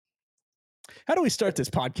How do we start this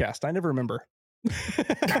podcast? I never remember.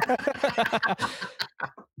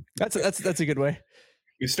 That's a good way.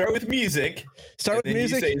 You start with music. Start with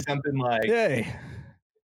music. You say something like, "Hey."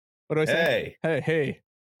 What do I say? Hey.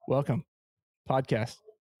 Welcome. Podcast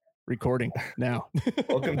recording now.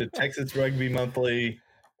 Welcome to Texas Rugby Monthly.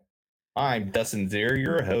 I'm Dustin Zier,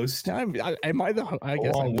 your host. Am I the? I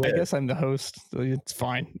guess I'm the host. So it's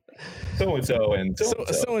fine. So and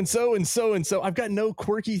so. I've got no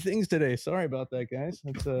quirky things today. Sorry about that, guys.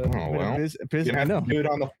 It's busy. I know. Do it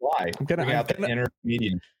on the fly. I'm gonna out the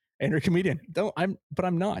inner comedian. But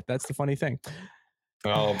I'm not. That's the funny thing.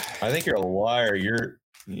 Oh, I think you're a liar.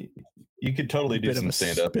 You could totally do some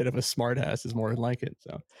stand-up. Bit of a smart ass is more than like it.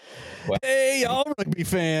 So, Hey, y'all rugby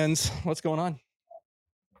fans, what's going on?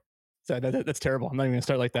 So that's terrible. I'm not even gonna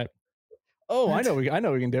start like that. Oh, I know we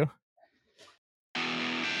can do.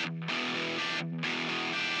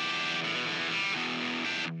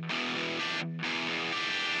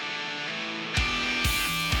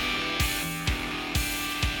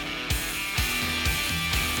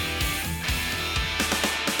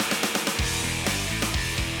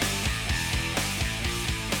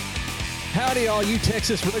 Howdy, all you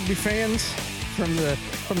Texas rugby fans from the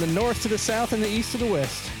north to the south and the east to the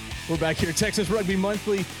west. We're back here at Texas Rugby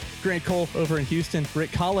Monthly. Grant Cole over in Houston.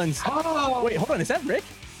 Rick Collins. Oh, wait, hold on. Is that Rick?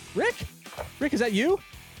 Rick, is that you?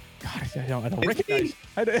 God, I don't recognize.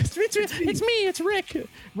 It's me. It's Rick.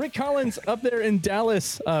 Rick Collins up there in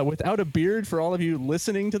Dallas without a beard. For all of you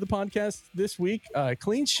listening to the podcast this week,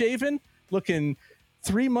 clean shaven, looking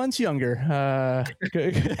 3 months younger.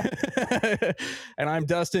 And I'm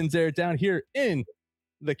Dustin Zier down here in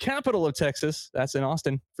the capital of Texas. That's in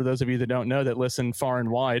Austin. For those of you that don't know, that listen far and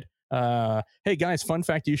wide. Hey guys, fun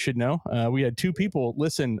fact you should know. We had 2 people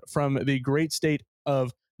listen from the great state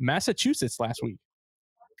of Massachusetts last week.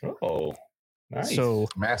 Oh, nice. So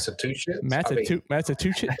Massachusetts.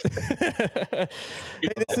 Massachusetts.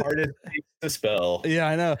 Hardest to spell. Yeah,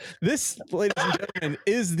 I know. This, ladies and gentlemen,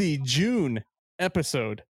 is the June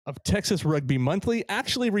episode of Texas Rugby Monthly,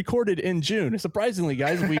 actually recorded in June. Surprisingly,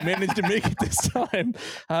 guys, we managed to make it this time.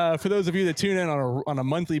 For those of you that tune in on a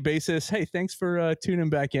monthly basis, hey, thanks for tuning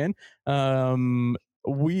back in.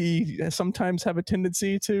 We sometimes have a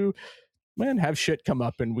tendency to have shit come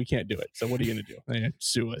up and we can't do it. So what are you going to do?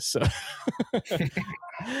 Sue us. So. But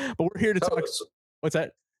we're here to talk. What's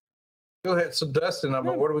that? Go ahead. So Dustin, what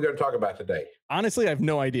are we going to talk about today? Honestly, I have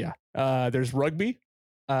no idea. There's rugby.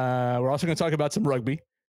 We're also going to talk about some rugby.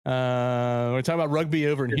 We're talking about rugby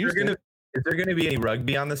over in Houston. Is there going to be any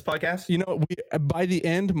rugby on this podcast? You know, by the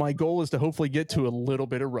end, my goal is to hopefully get to a little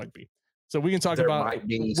bit of rugby. So we can talk about.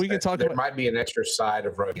 There might be an extra side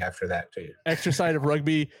of rugby after that too. Extra side of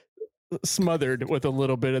rugby, smothered with a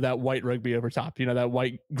little bit of that white rugby over top. You know, that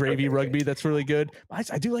white gravy rugby that's really good.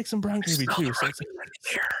 I do like some brown gravy too. So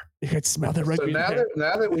you can smell the rugby. So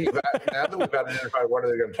now that we've identified what are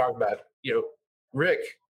they going to talk about, Rick,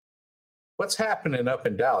 what's happening up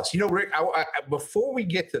in Dallas? Rick, I before we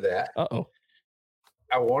get to that,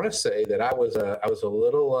 I want to say that I was a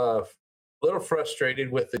little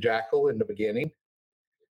frustrated with the Jackal in the beginning,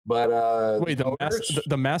 but wait,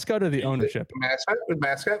 the mascot or the ownership? The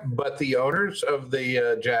mascot, but the owners of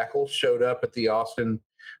the Jackal showed up at the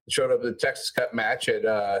Texas Cup match at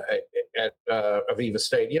Aviva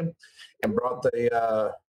Stadium and brought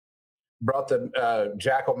the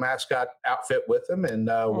Jackal mascot outfit with them, and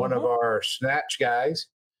one of our scratch guys,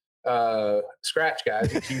 one of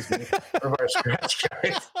our scratch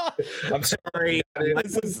guys. I'm sorry.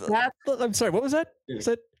 I'm sorry. What was that? Is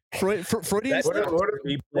that Freudian? One of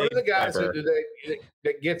the guys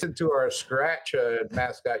that gets into our scratch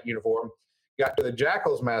mascot uniform got to the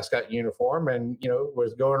Jackals mascot uniform, and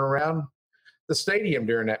was going around the stadium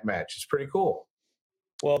during that match. It's pretty cool.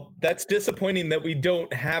 Well, that's disappointing that we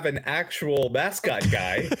don't have an actual mascot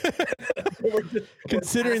guy.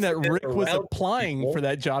 Considering that Rick was applying for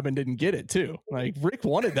that job and didn't get it too. Like Rick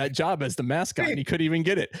wanted that job as the mascot and he couldn't even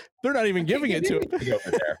get it. They're not even giving it to him.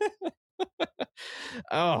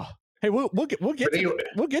 Oh, hey, we'll get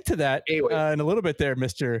to that in a little bit there,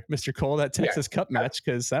 Mr. Cole. That Texas Cup match,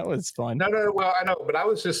 because that was fun. No. Well, I know, but I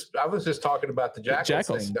was just talking about the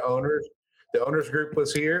Jackals thing. The owners group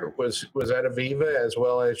was here, was at Aviva, as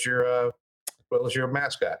well as your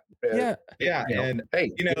mascot. And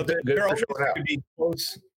hey, they're always going to be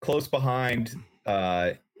close behind,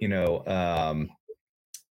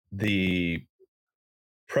 the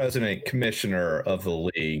president commissioner of the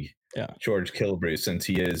league, George Killebrew, since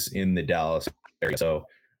he is in the Dallas area. So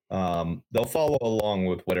they'll follow along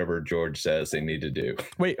with whatever George says they need to do.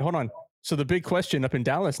 Wait, hold on. So the big question up in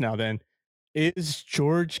Dallas now then, is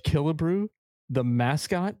George Killebrew the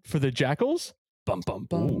mascot for the Jackals? Bum, bum,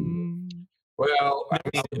 bum. Ooh. Well,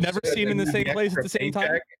 never seen in the same place at the same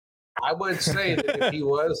time. I would say that if he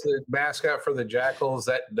was the mascot for the Jackals,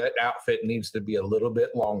 that outfit needs to be a little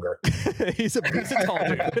bit longer. he's a tall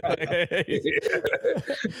dude.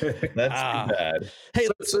 That's too bad. Hey,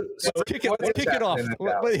 let's kick it off.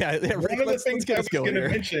 One of the things I was going to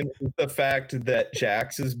mention is the fact that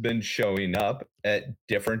Jax has been showing up at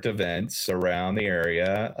different events around the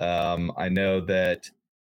area. I know that,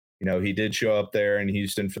 he did show up there in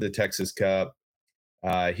Houston for the Texas Cup.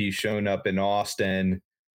 He's shown up in Austin.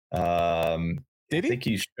 Did he? I think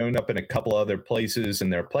he's shown up in a couple other places,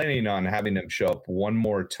 and they're planning on having him show up one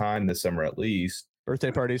more time this summer at least.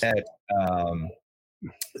 Birthday parties at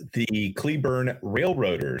the Cleburne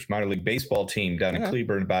Railroaders minor league baseball team down in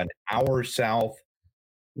Cleburne, about an hour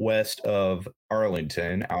southwest of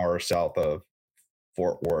Arlington, hour south of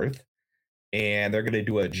Fort Worth, and they're going to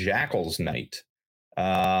do a Jackals night.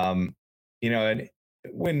 And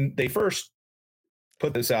when they first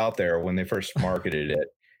put this out there, when they first marketed it,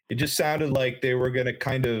 it just sounded like they were going to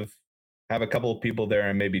kind of have a couple of people there,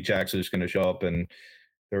 and maybe Jax is going to show up, and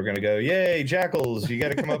they were going to go, "Yay, Jackals! You got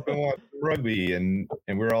to come up and watch rugby." And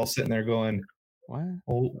we're all sitting there going, "What?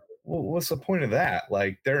 Well, what's the point of that?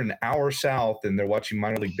 Like, they're an hour south and they're watching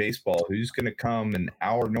minor league baseball. Who's going to come an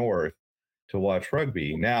hour north to watch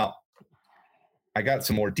rugby?" Now, I got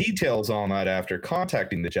some more details on that after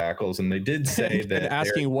contacting the Jackals, and they did say that and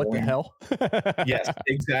asking what the hell. Yes,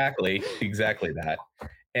 exactly that.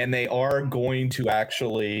 And they are going to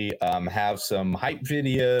actually have some hype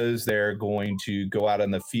videos. They're going to go out on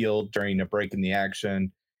the field during a break in the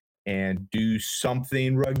action and do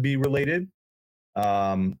something rugby related.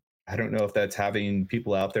 I don't know if that's having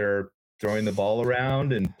people out there throwing the ball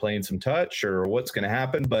around and playing some touch or what's going to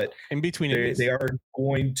happen, but in between they are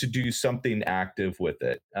going to do something active with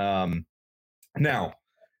it. Now,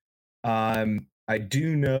 I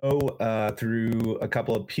do know through a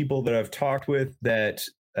couple of people that I've talked with that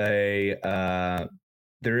there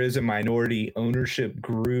is a minority ownership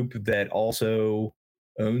group that also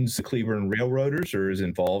owns the Cleburne Railroaders or is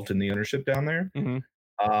involved in the ownership down there.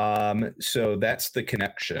 Mm-hmm. So that's the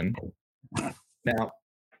connection. Now,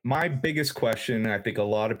 my biggest question, and I think a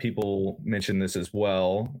lot of people mention this as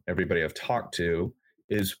well, everybody I've talked to,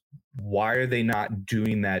 is why are they not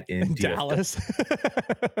doing that in Dallas?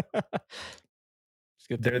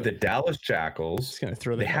 They're the Dallas Jackals.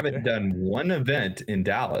 They haven't done one event in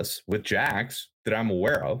Dallas with Jax that I'm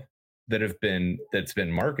aware of that's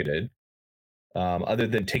been marketed, other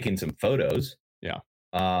than taking some photos. Yeah.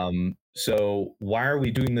 So why are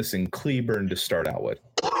we doing this in Cleburne to start out with?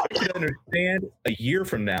 I can understand a year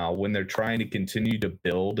from now when they're trying to continue to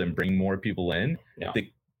build and bring more people in. Yeah.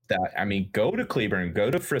 Go to Cleburne,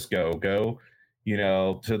 go to Frisco, go,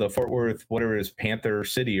 to the Fort Worth, whatever it is, Panther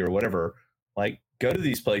City or whatever. Like, go to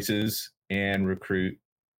these places and recruit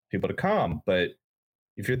people to come. But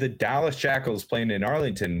if you're the Dallas Jackals playing in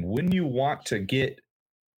Arlington, wouldn't you want to get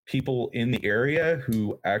people in the area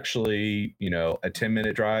who actually, a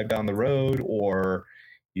 10-minute drive down the road or,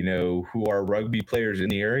 who are rugby players in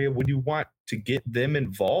the area? Would you want to get them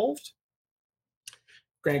involved?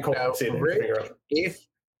 Grant Cole, Rick,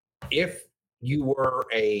 if you were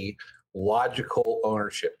a logical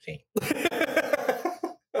ownership team.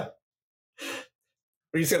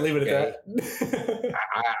 We're just going to leave it at that?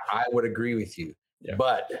 I would agree with you. Yeah.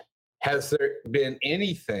 But has there been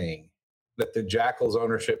anything that the Jackals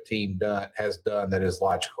ownership team has done that is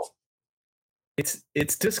logical?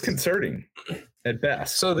 It's disconcerting at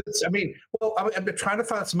best. So I've been trying to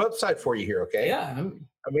find some upside for you here, okay? Yeah.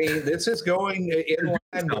 This is going in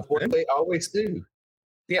line with what they always do.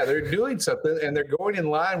 Yeah, they're doing something, and they're going in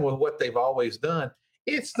line with what they've always done.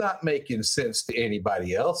 It's not making sense to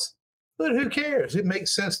anybody else. But who cares? It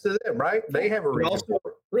makes sense to them, right? They have a reason. Also,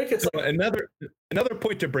 Rick, it's another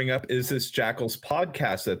point to bring up is this Jackals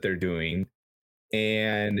podcast that they're doing,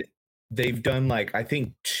 and they've done I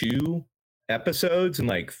think 2 episodes in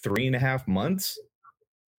 3.5 months.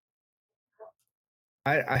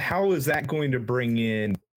 How is that going to bring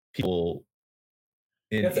in people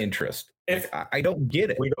in interest? I don't get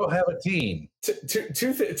it. We don't have a team.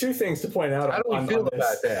 Two things to point out. How do we feel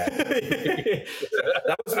about that?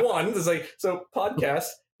 That was one. It's so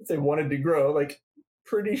podcasts, if they wanted to grow,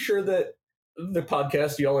 pretty sure that the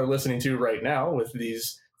podcast y'all are listening to right now with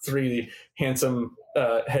these 3 handsome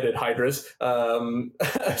headed hydras,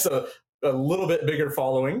 so a little bit bigger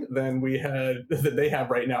following than they have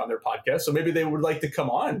right now in their podcast. So maybe they would like to come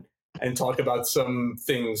on and talk about some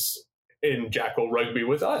things in Jackal Rugby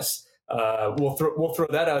with us. We'll throw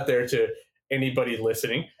that out there to anybody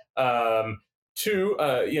listening. Two,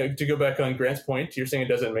 to go back on Grant's point, you're saying it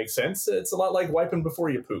doesn't make sense. It's a lot like wiping before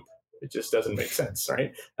you poop. It just doesn't make sense,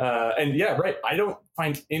 right? And yeah, right. I don't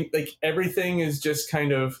find everything is just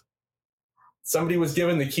kind of, somebody was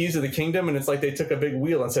given the keys of the kingdom, and it's like they took a big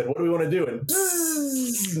wheel and said, "What do we want to do?" And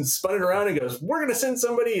spun it around and goes, "We're going to send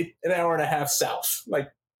somebody an hour and a half south."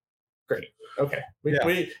 Like, great. Okay.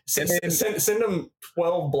 We send them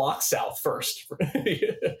 12 blocks south first.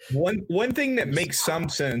 One thing that makes some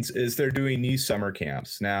sense is they're doing these summer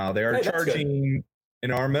camps. Now they are charging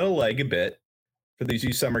an arm and a leg a bit for these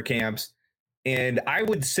youth summer camps. And I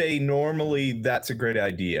would say normally that's a great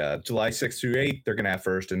idea. July 6th through 8th, they're going to have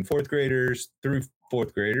first and fourth graders through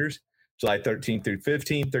fourth graders. July 13th through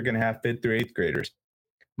 15th, they're going to have fifth through eighth graders.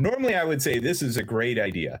 Normally, I would say this is a great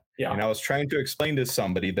idea. Yeah. And I was trying to explain to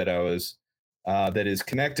somebody that that is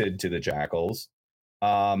connected to the Jackals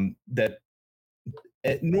that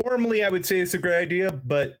normally I would say it's a great idea,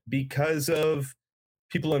 but because of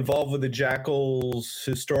people involved with the Jackals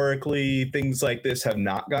historically, things like this have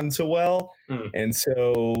not gone so well. And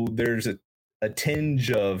so there's a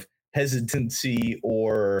tinge of hesitancy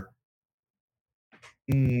or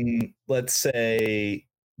let's say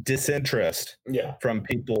disinterest from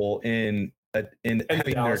people in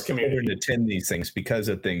having their children attend these things because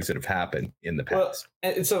of things that have happened in the past.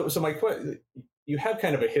 Well, and so my question, you have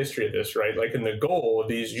kind of a history of this, right? Like, and the goal of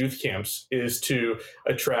these youth camps is to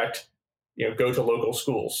attract, go to local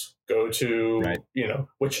schools, go to,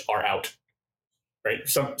 which are out, right?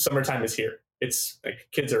 Summertime is here. It's like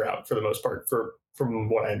kids are out for the most part, from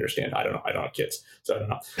what I understand. I don't know. I don't have kids, so I don't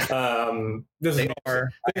know. This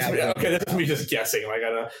is me just guessing. Like, I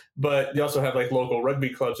don't know. But you also have like local rugby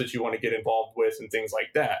clubs that you want to get involved with and things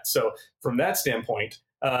like that. So from that standpoint,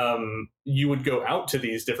 you would go out to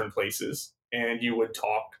these different places and you would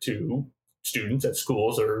talk to students at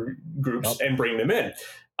schools or groups and bring them in.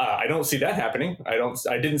 I don't see that happening. I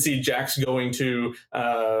didn't see Jax going to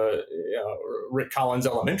Rick Collins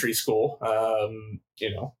Elementary School,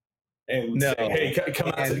 and say, hey,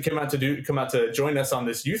 come out to join us on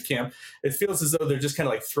this youth camp. It feels as though they're just kind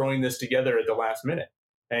of like throwing this together at the last minute.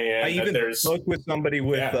 And I even spoke with somebody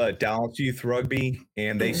with Dallas Youth Rugby,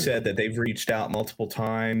 and they said that they've reached out multiple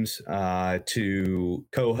times to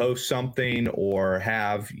co-host something or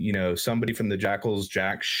have somebody from the Jackals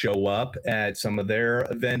Jacks show up at some of their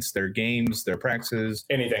events, their games, their practices,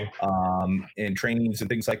 anything, and trainings and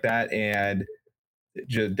things like that. And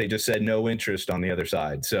they just said no interest on the other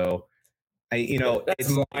side. So.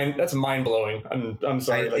 That's mind blowing. I'm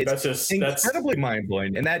sorry. That's incredibly mind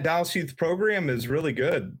blowing. And that Dallas Youth program is really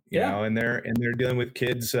good. You know, and they're dealing with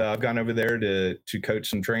kids. I've gone over there to coach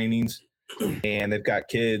some trainings, and they've got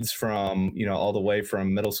kids from all the way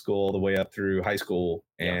from middle school all the way up through high school,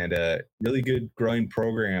 and a really good growing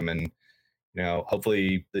program. And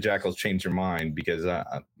hopefully the Jackals change their mind because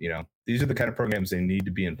these are the kind of programs they need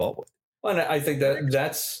to be involved with. Well, and I think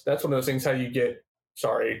that's one of those things. How you get.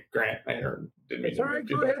 Sorry, Grant. I didn't mean to. Sorry,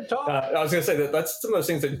 go ahead, talk. I was going to say that's some of those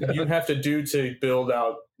things that you have to do to build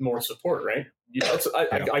out more support, right?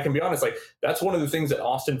 I can be honest. Like, that's one of the things that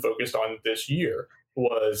Austin focused on this year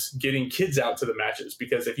was getting kids out to the matches,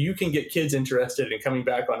 because if you can get kids interested in coming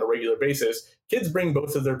back on a regular basis, kids bring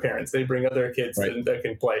both of their parents. They bring other kids that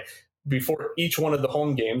can play. Before each one of the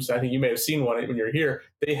home games, I think you may have seen one when you were here,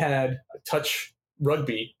 they had touch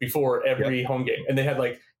rugby before every home game, and they had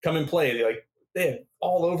like come and play. They had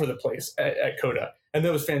all over the place at Coda, and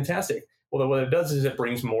that was fantastic. Well, what it does is it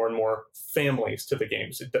brings more and more families to the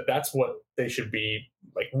games. That's what they should be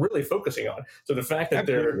like really focusing on. So the fact that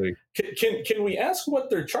can we ask what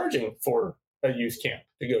they're charging for a youth camp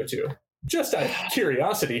to go to? Just out of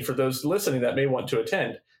curiosity for those listening that may want to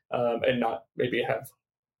attend and not maybe have.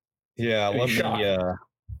 Yeah, let me.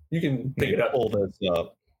 You can pick it up. Pull this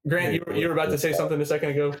up. Grant, you were about to say something a second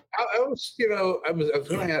ago. I was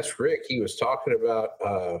going to ask Rick. He was talking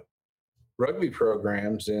about rugby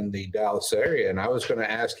programs in the Dallas area, and I was going to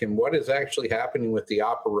ask him what is actually happening with the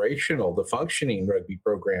functioning rugby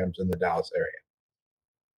programs in the Dallas area.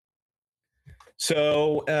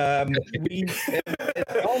 So I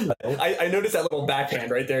noticed that little backhand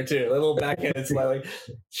right there too. A little backhand. It's like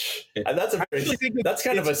that's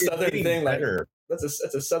kind of a southern thing. Like, that's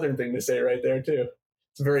a southern thing to say right there too.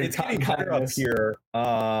 It's getting better up here.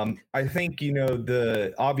 I think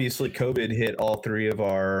obviously COVID hit all three of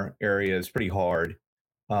our areas pretty hard.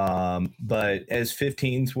 But as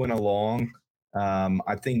 15s went along,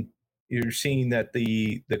 I think you're seeing that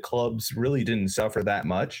the clubs really didn't suffer that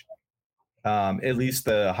much. At least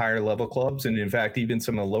the higher level clubs, and in fact, even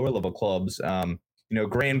some of the lower level clubs.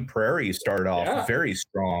 Grand Prairie started off very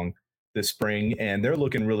strong this spring, and they're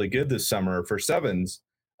looking really good this summer for sevens.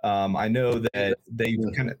 I know that they've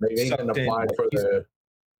even applied for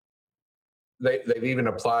they've even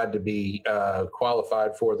applied to be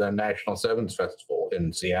qualified for the National Sevens Festival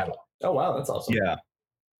in Seattle. Oh wow, that's awesome. Yeah.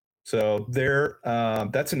 So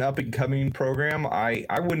that's an up and coming program. I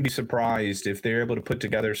wouldn't be surprised if they're able to put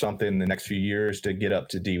together something in the next few years to get up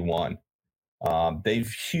to D1.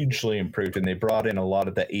 They've hugely improved, and they brought in a lot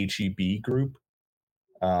of the HEB group.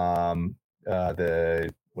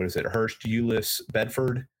 What is it? Hurst, Euless,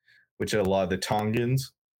 Bedford, which are a lot of the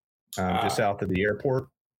Tongans, just south of the airport.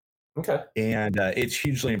 Okay. And it's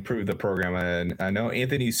hugely improved the program. And I know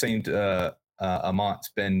Anthony St. Amont's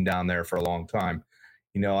been down there for a long time.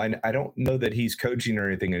 I don't know that he's coaching or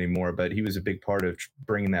anything anymore, but he was a big part of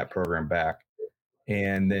bringing that program back.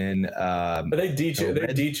 And then are they D2? They're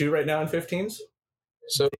D2 right now in 15s.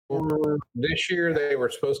 So this year they were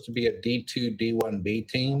supposed to be a D2 D1B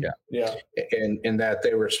team. Yeah. And in that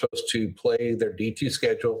they were supposed to play their D2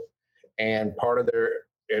 schedule, and part of their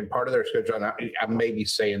schedule. And I may be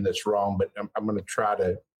saying this wrong, but I'm going to try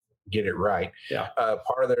to get it right. Yeah.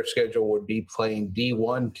 Part of their schedule would be playing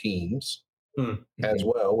D1 teams as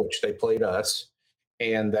well, which they played us.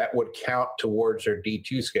 And that would count towards their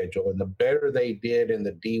D2 schedule. And the better they did in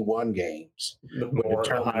the D1 games would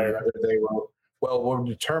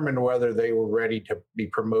determine whether they were ready to be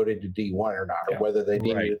promoted to D1 or not, or whether they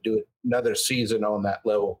needed to do another season on that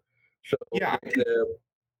level. So I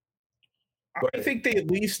think they at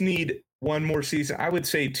least need one more season. I would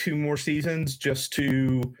say 2 more seasons just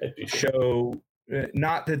to show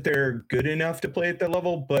not that they're good enough to play at that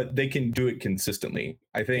level, but they can do it consistently.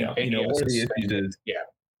 I think one of the issues is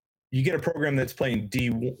you get a program that's playing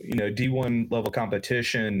D1 level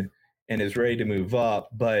competition and is ready to move up,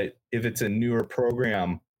 but if it's a newer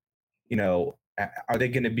program, are they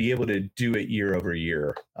going to be able to do it year over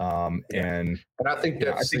year? And I think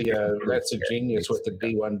that's the genius with the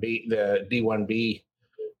D1B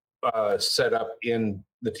set up in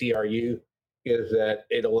the TRU, is that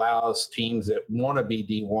it allows teams that want to be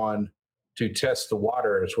D1 to test the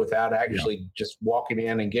waters without actually just walking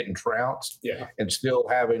in and getting trounced and still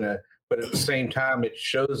having but at the same time, it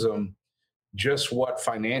shows them just what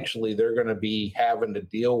financially they're going to be having to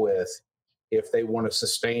deal with if they want to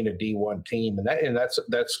sustain a D1 team. And that's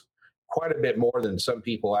quite a bit more than some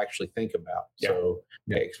people actually think about. So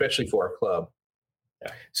especially for our club.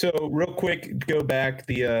 So real quick, go back,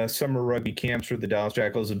 the summer rugby camps for the Dallas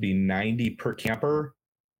Jackals would be $90 per camper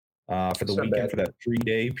for the weekend for that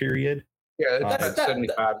 3-day period. Yeah, that's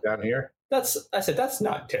 75 down here. That's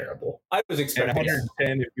not terrible. I was expecting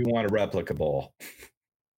 110 if you want a replica ball.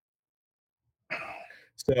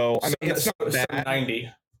 So I mean, it's not bad.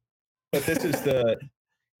 90. But this is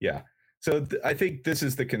So I think this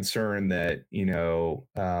is the concern that,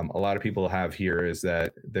 a lot of people have here, is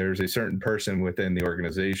that there's a certain person within the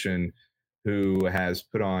organization who has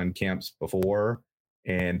put on camps before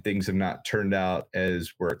and things have not turned out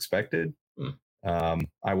as were expected.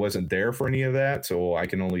 I wasn't there for any of that, so I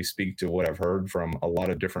can only speak to what I've heard from a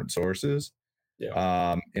lot of different sources.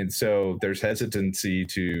 And so there's hesitancy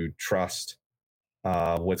to trust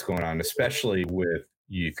what's going on, especially with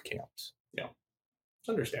youth camps. Yeah,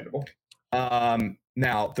 understandable.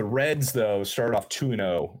 Now the Reds, though, started off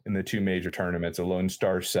 2-0 in the 2 major tournaments, the Lone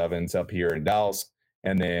Star Sevens up here in Dallas,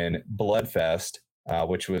 and then Bloodfest,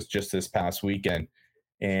 which was just this past weekend.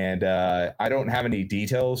 And I don't have any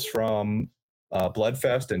details from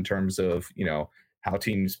Bloodfest in terms of, how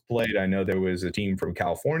teams played. I know there was a team from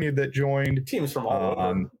California that joined. Teams from all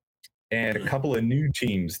over. And a couple of new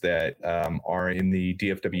teams that are in the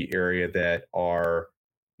DFW area that are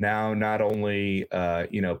now not only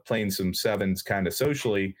playing some sevens kind of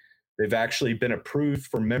socially, they've actually been approved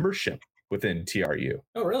for membership within TRU.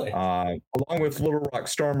 Oh, really? Along with Little Rock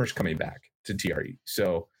Stormers coming back to TRU.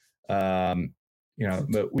 So, but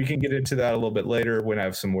we can get into that a little bit later when I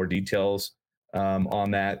have some more details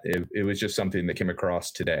on that. It was just something that came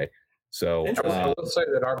across today. So I will say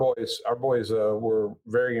that our boys were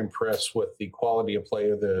very impressed with the quality of play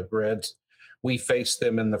of the Reds. We faced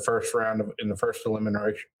them in the first round in the first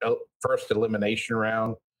elimination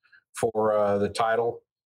round for the title,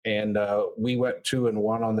 and we went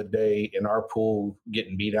 2-1 on the day in our pool,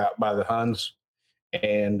 getting beat out by the Huns.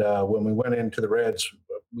 And when we went into the Reds,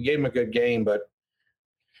 we gave them a good game, but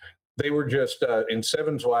they were just in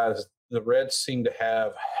sevens wise. The Reds seem to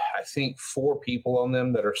have, I think, 4 people on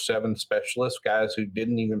them that are 7 specialists, guys who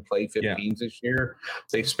didn't even play 15s this year.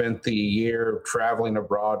 They spent the year traveling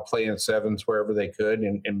abroad, playing sevens wherever they could,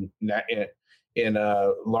 in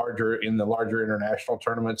the larger international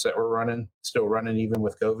tournaments that were still running even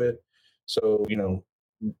with COVID. So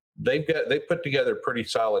they put together a pretty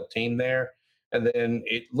solid team there. And then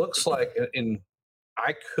it looks like, and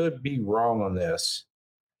I could be wrong on this,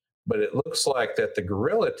 but it looks like that the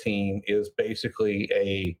Gorilla team is basically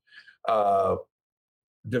a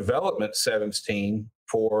development sevens team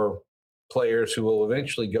for players who will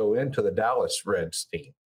eventually go into the Dallas Reds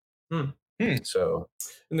team. So,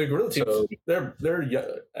 and the Gorilla team, they're young,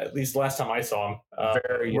 at least last time I saw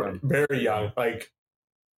them, very young, like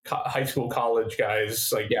high school, college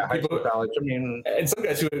guys, like high school, college. I mean, and some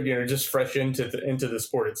guys who are just fresh into the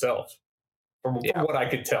sport itself. From what I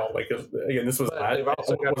could tell, like again, this was they've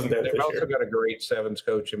also got a great sevens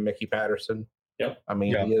coach in Mickey Patterson. Yep. I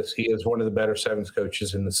mean, he is one of the better sevens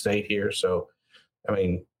coaches in the state here. So, I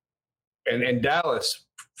mean, and Dallas,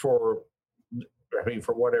 for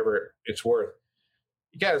whatever it's worth,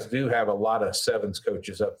 you guys do have a lot of sevens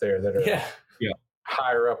coaches up there that are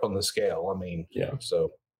higher up on the scale. I mean,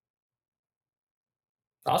 so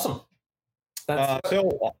awesome.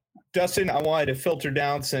 So, Dustin, I wanted to filter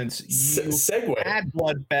down since you had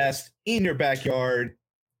Bloodfest in your backyard.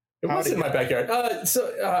 It was in my backyard.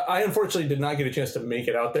 I unfortunately did not get a chance to make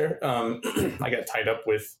it out there. I got tied up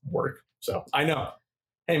with work. So I know.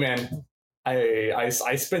 Hey, man, I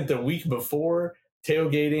spent the week before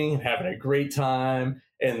tailgating and having a great time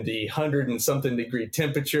in the 100 and something degree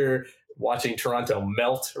temperature, watching Toronto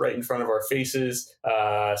melt right in front of our faces,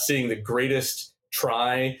 seeing the greatest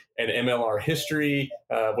try in MLR history,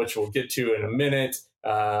 which we'll get to in a minute.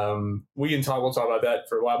 We'll talk about that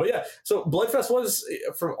for a while, but yeah. So Bloodfest was,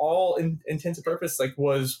 from all intents and purposes,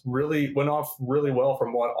 went off really well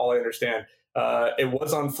from all I understand. It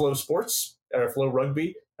was on Flow Sports or Flow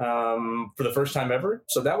Rugby for the first time ever,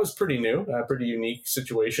 so that was pretty new, a pretty unique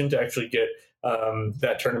situation to actually get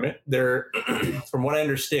that tournament there. From what I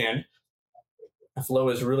understand, Flow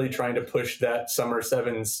is really trying to push that Summer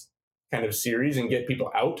Sevens kind of series and get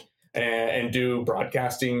people out and do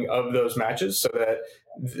broadcasting of those matches so that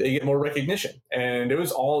they get more recognition. And it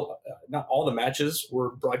was not all the matches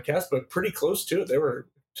were broadcast, but pretty close to it. There were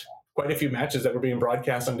quite a few matches that were being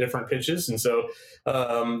broadcast on different pitches. And so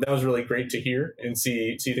that was really great to hear and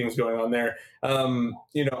see things going on there.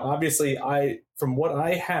 Obviously from what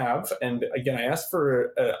I have, and again, I asked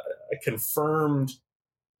for a confirmed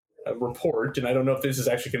report, and I don't know if this is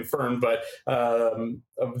actually confirmed, but of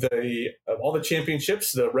all the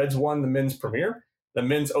championships, the Reds won the men's premier. The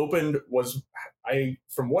men's open was,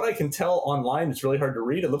 from what I can tell online, it's really hard to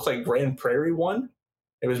read. It looks like Grand Prairie won.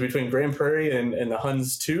 It was between Grand Prairie and the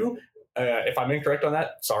Huns 2. If I'm incorrect on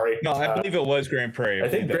that, sorry. No, I believe it was Grand Prairie. I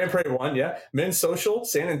think Grand Prairie won, yeah. Men's social,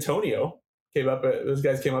 San Antonio came up. Those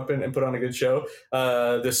guys came up and put on a good show.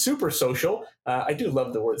 The Super Social, I do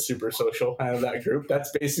love the word Super Social out of that group.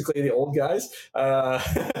 That's basically the old guys. I'm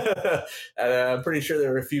pretty sure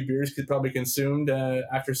there were a few beers probably consumed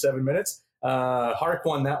after 7 minutes. Hark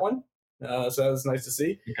won that one, so that was nice to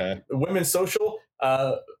see. Okay. The Women's Social,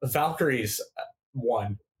 Valkyries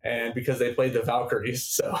won, and because they played the Valkyries,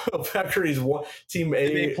 so Valkyries won. Team A.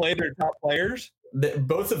 Did they play their top players?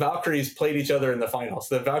 Both the Valkyries played each other in the finals.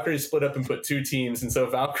 The Valkyries split up and put two teams, and so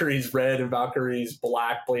Valkyries Red and Valkyries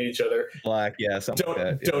Black played each other. Black, yeah, something like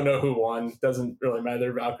that. Yeah. Don't know who won. Doesn't really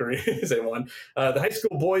matter. Valkyries, they won. The high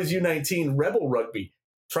school boys U19 Rebel Rugby.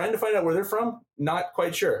 Trying to find out where they're from. Not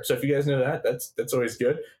quite sure. So if you guys know that, that's always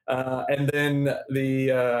good. And then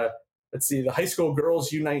the high school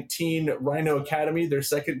girls U19 Rhino Academy, their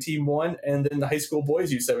second team won, and then the high school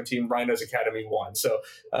boys U17 Rhinos Academy won. So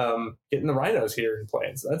getting the Rhinos here and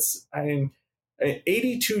playing. So that's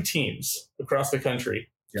 82 teams across the country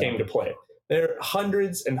came to play. There are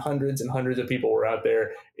hundreds and hundreds and hundreds of people were out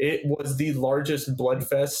there. It was the largest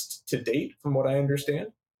Bloodfest to date, from what I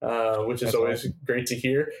understand. Which is always great to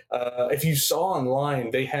hear. If you saw online,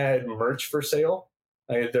 they had merch for sale.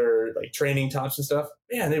 Their training tops and stuff.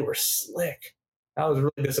 Man, they were slick. I was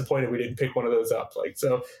really disappointed we didn't pick one of those up. It's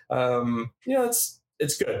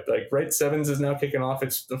good. Right, Sevens is now kicking off.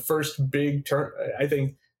 It's the first big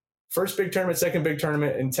first big tournament, second big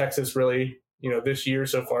tournament in Texas, really, this year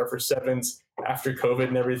so far for Sevens after COVID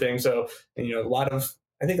and everything. So, I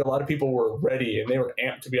think a lot of people were ready and they were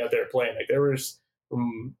amped to be out there playing. There was.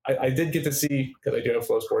 I did get to see, because I do have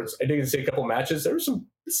Flow Sports, I did get to see a couple matches. There was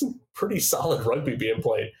some pretty solid rugby being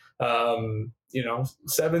played.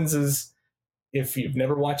 Sevens is, if you've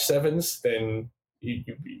never watched Sevens, then you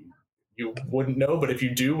wouldn't know. But if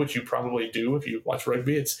you do, which you probably do if you watch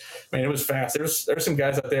rugby, it was fast. There's some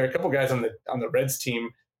guys out there, a couple guys on the Reds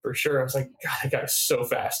team for sure. I was like, God, that guy is so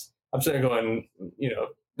fast. I'm sitting there going,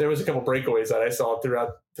 there was a couple breakaways that I saw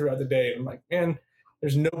throughout the day. I'm like, man,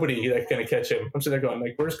 There's nobody that's going to catch him. I'm sitting there going,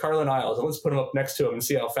 like, where's Carlin Isles? And let's put him up next to him and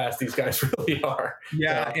see how fast these guys really are.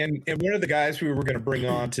 Yeah, and one of the guys we were going to bring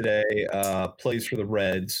on today plays for the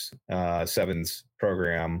Reds sevens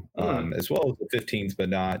program, as well as the 15s,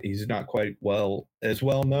 but he's not quite as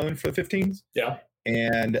well known for the 15s. Yeah.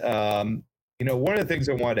 And, one of the things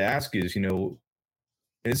I wanted to ask is,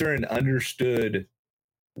 is there an understood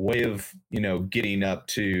way of, getting up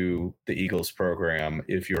to the Eagles program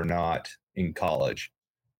if you're not in college,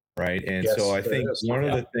 right? And yes, so I think one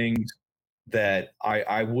of the things that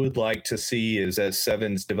I would like to see is as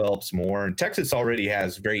sevens develops more, and Texas already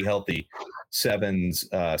has very healthy sevens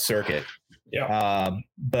circuit. Yeah.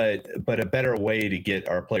 But a better way to get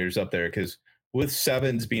our players up there, because with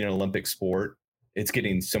sevens being an Olympic sport, it's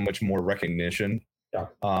getting so much more recognition. Yeah.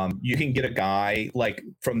 You can get a guy like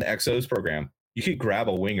from the XOs program. You could grab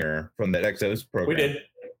a winger from that XOs program. We did.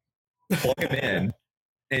 Plug him in,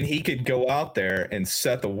 and he could go out there and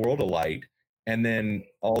set the world alight. And then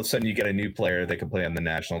all of a sudden you get a new player that can play on the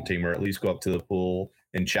national team, or at least go up to the pool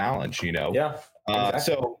and challenge, Yeah. Exactly.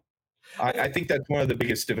 So I think that's one of the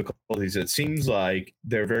biggest difficulties. It seems like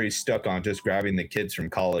they're very stuck on just grabbing the kids from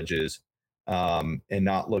colleges and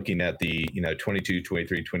not looking at the, 22,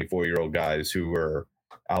 23, 24-year-old guys who are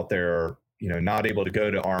out there, not able to go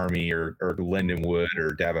to Army or Lindenwood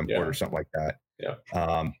or Davenport or something like that. Yeah.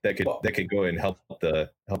 That could go and help the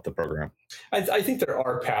program. I think there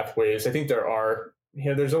are pathways. I think there are,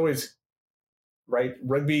 there's always, right.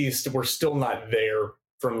 Rugby, we're still not there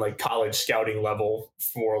from like college scouting level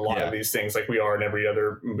for a lot of these things, like we are in every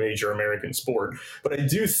other major American sport. But I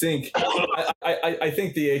do think, I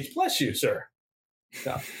think the age, bless you, sir.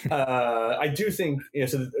 I do think,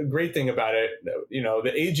 so the great thing about it,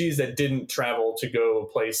 the AGs that didn't travel to go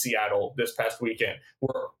play Seattle this past weekend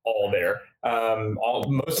were all there.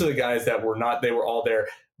 Most of the guys that were not, they were all there,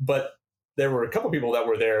 but there were a couple people that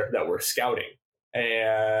were there that were scouting.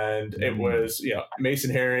 And it was,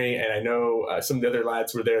 Mason Herring, and I know some of the other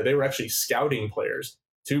lads were there. They were actually scouting players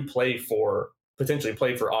to potentially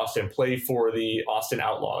play for Austin, play for the Austin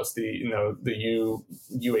Outlaws, the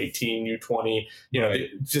U18, U20,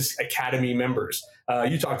 just academy members.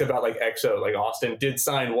 You talked about like XO, like Austin did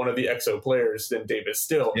sign one of the XO players, then Davis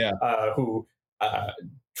Still, who I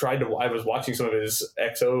was watching some of his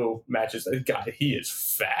XO matches. God, he is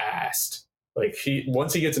fast. Like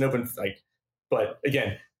once he gets an open, but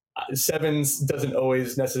again, sevens doesn't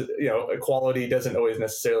always quality doesn't always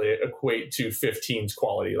necessarily equate to 15's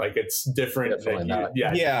quality. Like it's different. Exactly. Not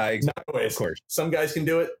always. Of course. Some guys can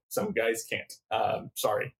do it. Some guys can't.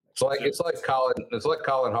 Sorry. It's like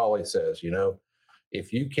Colin Hawley says,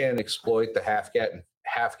 if you can exploit the half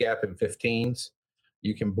gap in 15s,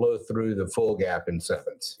 you can blow through the full gap in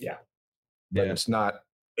sevens. Yeah. But it's not.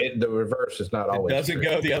 The reverse is not always. It doesn't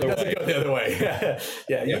go the other way.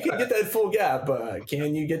 Yeah, you can get that full gap.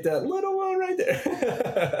 Can you get that little one right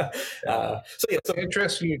there? So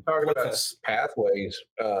interesting. You talk about pathways.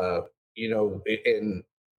 In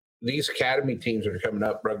these academy teams that are coming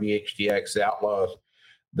up, Rugby HDX, the Outlaws,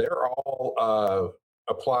 they're all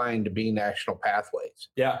applying to be national pathways.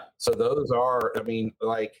 Yeah. So those are,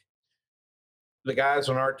 like the guys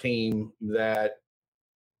on our team that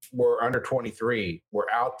were under 23 were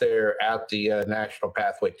out there at the National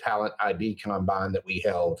Pathway Talent ID Combine that we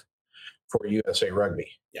held for USA Rugby.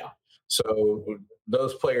 Yeah. So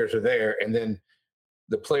those players are there. And then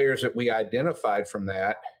the players that we identified from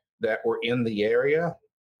that were in the area,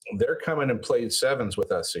 they're coming and played sevens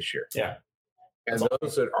with us this year. Yeah. And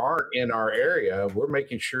those that aren't in our area, we're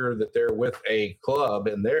making sure that they're with a club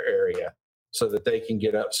in their area so that they can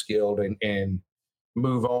get upskilled and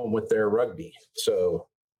move on with their rugby. So,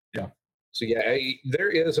 there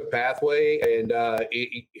is a pathway, and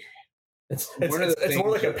it's more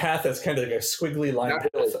like a path that's kind of like a squiggly line. Not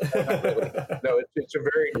really. No, it's a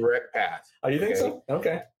very direct path. Oh, you think so?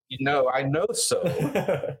 Okay. I know so.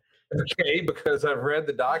 Okay, because I've read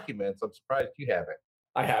the documents. I'm surprised you haven't.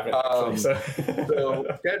 I haven't. Actually, so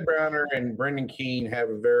Ted Browner and Brendan Keene have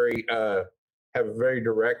a very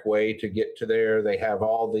direct way to get to there. They have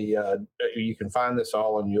all the you can find this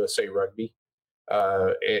all on USA Rugby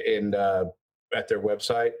and at their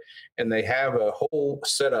website, and they have a whole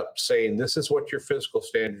setup saying this is what your physical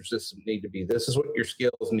standards need to be. This is what your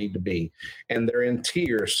skills need to be, and they're in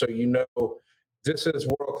tiers, so this is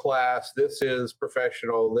world class, this is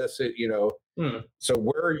professional, this is So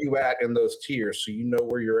where are you at in those tiers? So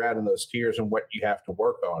where you're at in those tiers and what you have to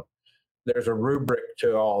work on. There's a rubric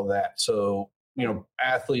to all that. So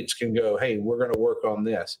athletes can go, hey, we're going to work on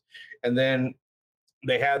this. And then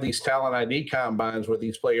they have these talent ID combines where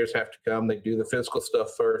these players have to come. They do the physical stuff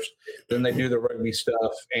first, then they do the rugby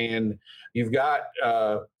stuff. And you've got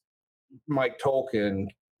Mike Tolkien,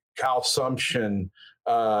 Kyle Sumption,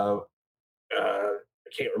 I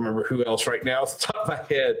can't remember who else right now off the top of my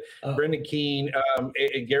head. Brendan Keene,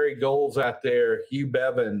 Gary Gold's out there, Hugh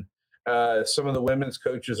Bevan. Some of the women's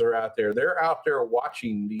coaches are out there. They're out there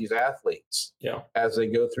watching these athletes as they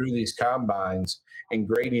go through these combines and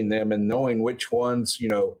grading them and knowing which ones,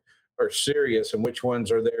 are serious and which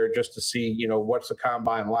ones are there just to see, what's the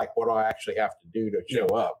combine like? What do I actually have to do to show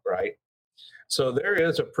up, right? So there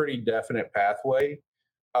is a pretty definite pathway.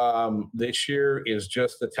 This year is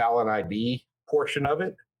just the talent ID portion of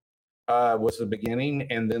it was the beginning,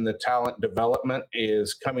 and then the talent development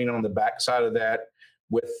is coming on the backside of that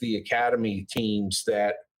with the academy teams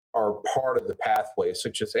that are part of the pathway,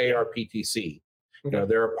 such as ARPTC.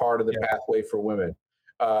 They're a part of the pathway for women.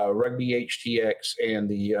 Rugby HTX and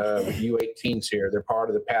the U18s here, they're part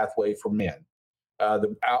of the pathway for men.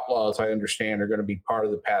 The Outlaws, I understand, are going to be part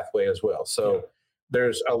of the pathway as well. So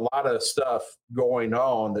there's a lot of stuff going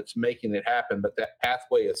on that's making it happen, but that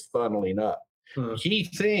pathway is funneling up. Key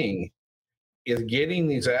thing is getting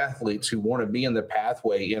these athletes who want to be in the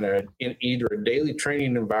pathway in either a daily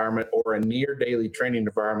training environment or a near daily training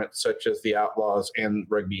environment, such as the Outlaws and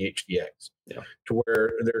Rugby HDX, to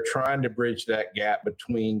where they're trying to bridge that gap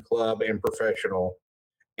between club and professional.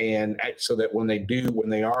 And so that when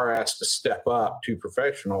they are asked to step up to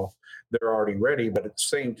professional, they're already ready. But at the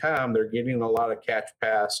same time, they're getting a lot of catch,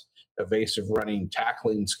 pass, evasive running,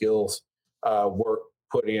 tackling skills work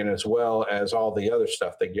put in, as well as all the other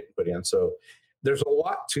stuff they get put in. So there's a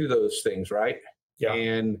lot to those things, right? Yeah.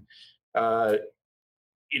 And,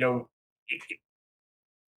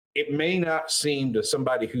 it may not seem to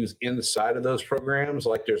somebody who's inside of those programs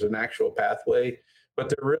like there's an actual pathway, but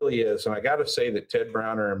there really is. And I got to say that Ted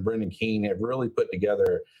Browner and Brendan Keene have really put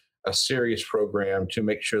together a serious program to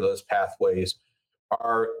make sure those pathways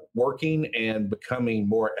are working and becoming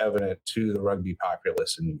more evident to the rugby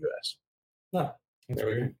populace in the U.S. Oh, there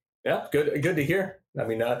we go. Yeah, good to hear. I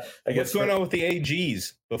mean, I guess what's going on with the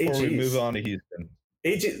AGs before we move on to Houston?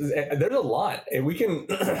 There's a lot, and we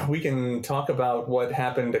can talk about what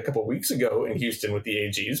happened a couple of weeks ago in Houston with the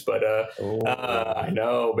AGs. But I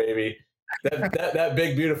know, baby, that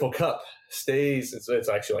big beautiful cup stays. It's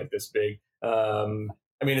actually like this big.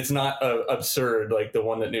 I mean, it's not absurd like the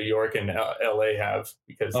one that New York and LA have,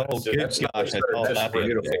 because that's beautiful.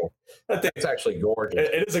 I think it's actually gorgeous.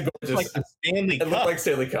 It is a gorgeous. It's like the Stanley Cup. It looks like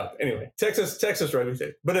Stanley Cup. Anyway, Texas Rugby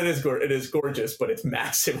State, but it is gorgeous, but it's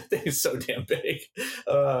massive. It's so damn big.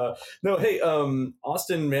 No, hey,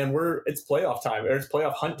 Austin, man, it's playoff time, or it's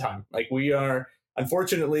playoff hunt time. Like, we are,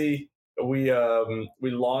 unfortunately, we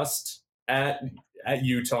lost at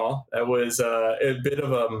Utah. That was a bit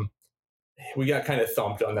of we got kind of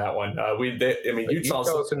thumped on that one.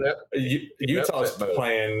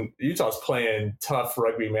 Utah's playing tough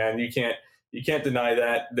rugby, man. You can't deny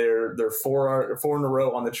that. They're 4 in a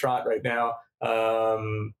row on the trot right now.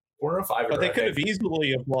 4 or 5. But they could have easily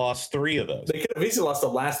have lost 3 of those. They could have easily lost the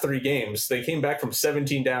last 3 games. They came back from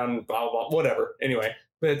 17 down, blah blah blah, whatever. Anyway,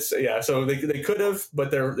 so they could have, but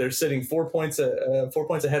they're sitting 4 points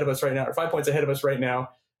ahead of us right now, or 5 points ahead of us right now.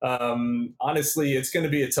 Honestly, it's going to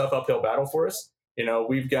be a tough uphill battle for us.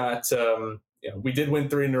 We've got, we did win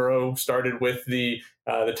 3 in a row, started with the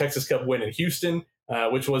Texas Cup win in Houston,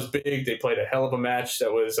 which was big. They played a hell of a match.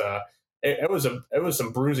 That was, it was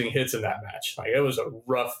some bruising hits in that match. Like, it was a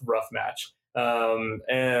rough match.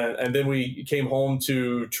 And then we came home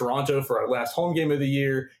to Toronto for our last home game of the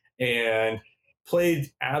year and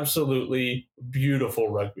played absolutely beautiful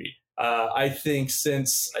rugby. I think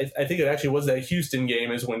it actually was that Houston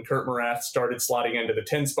game is when Kurt Morath started slotting into the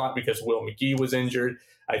 10 spot because Will McGee was injured.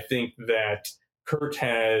 I think that Kurt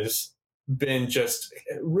has been just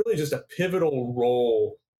a pivotal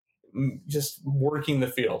role, just working the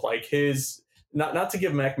field. Like, his, not to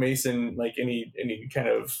give Mac Mason like any kind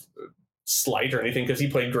of slight or anything, because he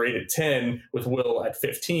played great at 10 with Will at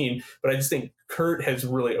 15, but I just think Kurt has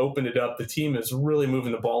really opened it up. The team is really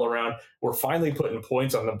moving the ball around. We're finally putting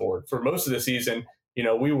points on the board. For most of the season,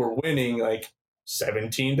 we were winning like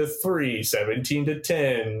 17-3,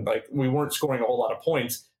 17-10. Like, we weren't scoring a whole lot of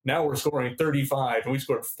points. Now we're scoring 35, and we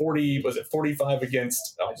scored 40. Was it 45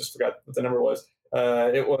 against? I just forgot what the number was.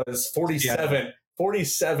 It was 47. Yeah.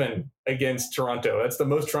 47 against Toronto. That's the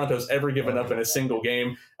most Toronto's ever given up in a single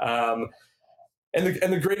game. And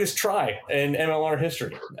the greatest try in MLR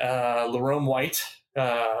history. Lerome White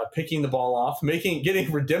picking the ball off,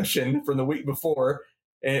 getting redemption from the week before,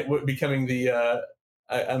 and becoming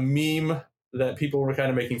a meme that people were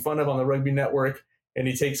kind of making fun of on the Rugby Network. and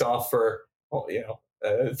he takes off for,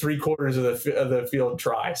 3/4 of the field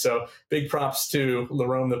try. So big props to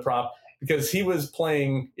Lerome, the prop, because he'd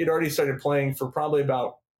already started playing for probably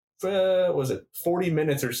about 40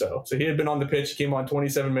 minutes or so. So he had been on the pitch, he came on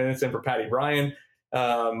 27 minutes, and for Patty Bryan,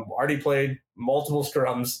 already played multiple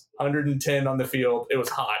scrums, 110 on the field. It was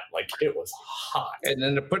hot. It was hot. And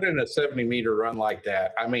then to put in a 70-meter run like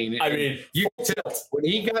that, I mean, you can tell when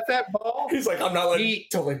he got that ball, he's like, I'm not letting,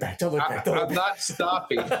 don't look back. I'm not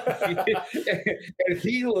stopping. And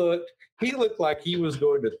he looked like he was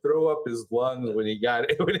going to throw up his lungs when he got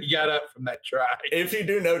up from that try. If you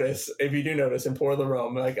do notice, and poor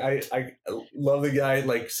Lerome, I love the guy,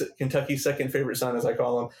 Kentucky's second favorite son, as I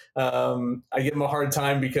call him. I give him a hard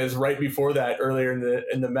time because right before that, earlier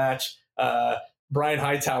in the match, Brian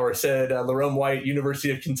Hightower said Lerome White,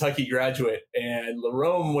 University of Kentucky graduate, and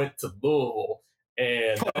Lerome went to Louisville,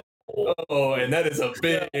 and and that is a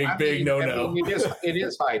big no-no. It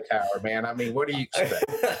is Hightower, man. I mean, what do you expect?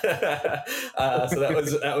 So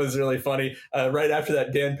that was really funny. Right after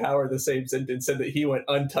that, Dan Power, the same sentence, said that he went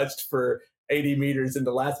untouched for 80 meters in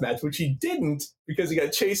the last match, which he didn't because he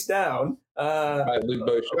got chased down by Luke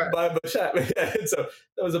Beauchamp. And so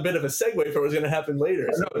that was a bit of a segue for what was going to happen later.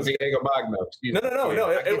 No, it was Diego Magno. No,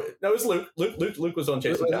 it was Luke. Luke was on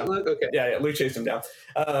chasing him down. Luke? Okay. Yeah, Luke chased him down.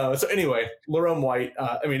 So anyway, Lerome White,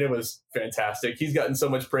 it was fantastic. He's gotten so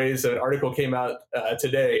much praise. So an article came out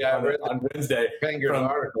today on Wednesday.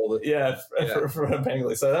 Article. From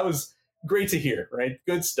Pangley. So that was great to hear, right?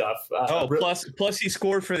 Good stuff. Plus he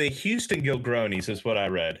scored for the Houston Gilgronis, is what I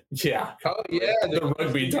read. Yeah. Oh yeah, the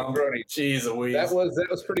rugby dump. Jeez Louise. That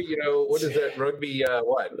was pretty. What is that rugby?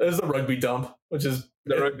 What? It was the rugby dump, which is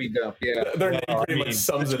the rugby dump. Yeah, their name pretty much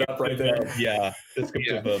sums it up right there. Yeah,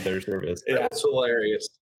 descriptive of their service. Yeah, it's hilarious.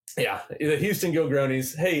 Yeah, the Houston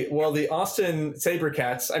Gilgronis. Hey, well, the Austin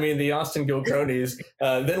the Austin Gilgronis,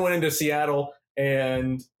 then went into Seattle.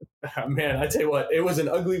 And man, I tell you what, it was an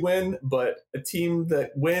ugly win, but a team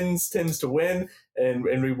that wins tends to win, and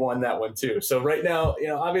we won that one too. So right now,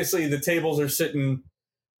 obviously the tables are sitting.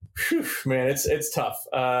 Man, it's tough.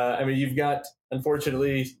 You've got,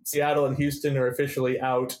 unfortunately, Seattle and Houston are officially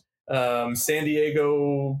out. San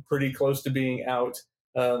Diego pretty close to being out,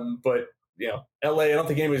 but LA. I don't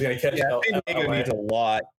think anybody's going to catch. San Diego needs a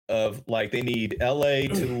lot of they need LA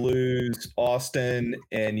to lose, Austin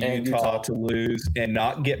and Utah to lose and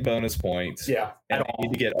not get bonus points. Yeah, and they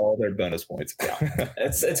need to get all their bonus points. Yeah,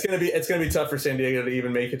 it's gonna be tough for San Diego to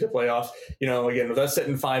even make it to playoffs. Again, with us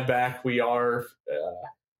sitting 5 back, we are.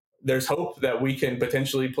 There's hope that we can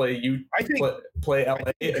potentially play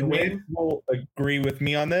LA and win. Will agree with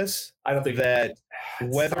me on this. I don't think that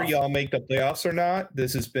whether y'all make the playoffs or not,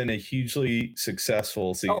 this has been a hugely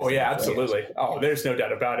successful season. Oh yeah, absolutely. Oh, there's no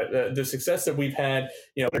doubt about it. The success that we've had,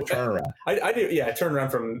 a turnaround. I do. Yeah,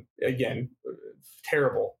 turnaround from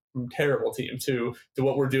terrible team to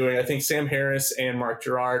what we're doing. I think Sam Harris and Mark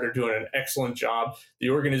Gerard are doing an excellent job.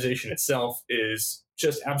 The organization itself is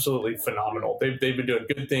just absolutely phenomenal. They've been doing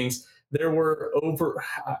good things. There were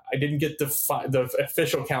I didn't get the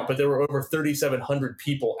official count, but there were over 3,700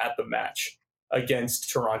 people at the match against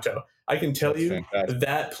Toronto. I can tell you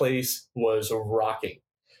that place was rocking.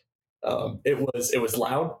 It was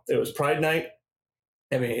loud. It was Pride Night.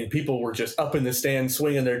 People were just up in the stands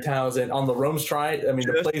swinging their towels, and on the Rome's try, the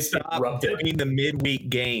place erupted. During the midweek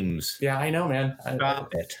games. Yeah, I know, man.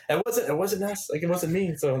 Stop it. It wasn't us. It wasn't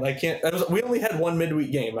me. So I can't. We only had one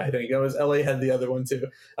midweek game. I think it was LA had the other one too.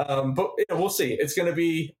 But we'll see. It's going to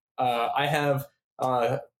be. I have.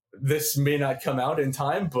 This may not come out in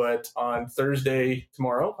time, but on Thursday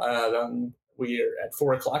tomorrow, we are at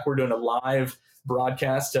 4:00. We're doing a live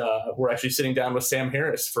broadcast. We're actually sitting down with Sam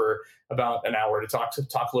Harris for about an hour to talk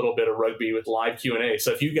a little bit of rugby with live Q&A.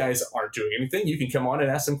 So if you guys aren't doing anything, you can come on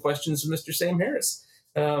and ask some questions to Mr. Sam Harris.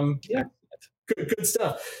 Good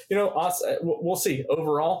stuff. We'll see.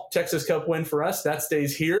 Overall, Texas Cup win for us. That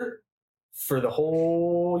stays here for the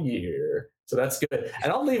whole year. So that's good.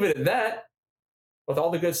 And I'll leave it at that with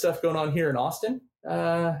all the good stuff going on here in Austin.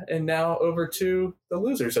 And now over to the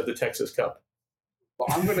losers of the Texas Cup. Well,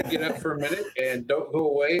 I'm going to get up for a minute and don't go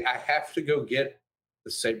away. I have to go get the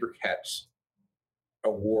SaberCats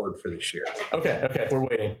award for this year. Okay, we're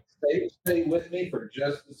waiting. Stay with me for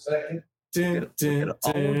just a second. Do you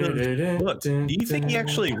think he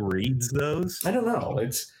actually reads those? I don't know.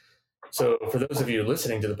 So for those of you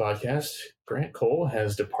listening to the podcast, Grant Cole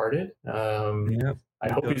has departed. Yeah.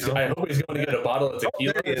 I hope he's going to get a bottle of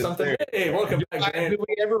tequila or something. Hey, welcome back, Grant. Did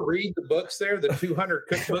we ever read the books there? The 200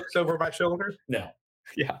 cookbooks over my shoulder? No.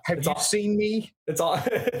 Yeah. Have you seen me? It's all.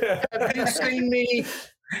 Have you seen me?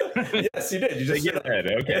 Yes, you did. You just get ahead.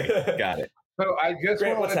 Okay, got it. So I just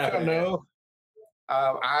Grant, want to let you happening? know,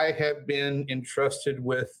 I have been entrusted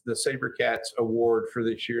with the SaberCats award for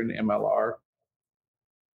this year in the MLR.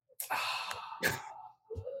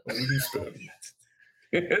 Wooden spoon.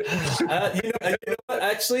 You know what?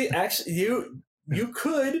 Actually, you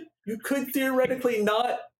could theoretically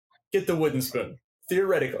not get the wooden spoon.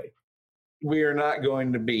 Theoretically, we are not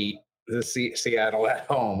going to beat the Seattle at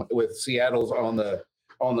home. With Seattle's on the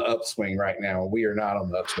upswing right now. We are not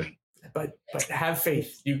on the upswing. But have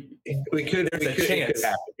faith. We could. There's a chance.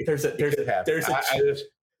 It could happen. There's a chance.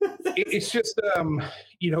 It's just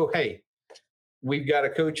hey, we've got a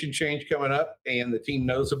coaching change coming up, and the team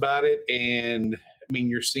knows about it. And I mean,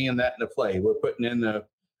 you're seeing that in the play. We're putting in a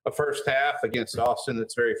first half against Austin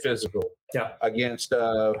that's very physical. Yeah. Against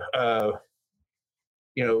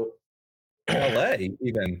LA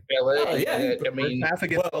even. LA, yeah. I mean, first half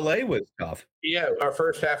against LA was tough. Yeah, our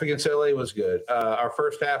first half against LA was good. Our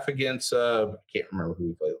first half against I can't remember who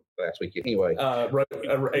we played last week. Anyway,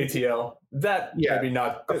 ATL. Maybe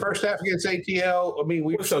not. Our first half against ATL. I mean,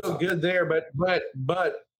 we were so good there, but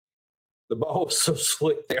the ball was so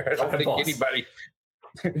slick there. I don't think anybody.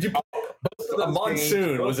 A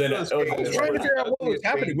monsoon was in it. I was trying to figure out what was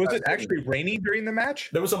happening. Was it actually raining during the match?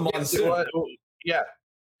 There was a monsoon. Yeah.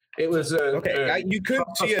 It was okay. You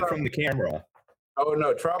couldn't see it from the camera. Oh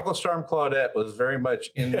no, Tropical Storm Claudette was very much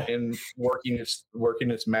in working its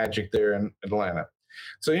magic there in Atlanta.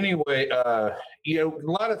 So anyway, a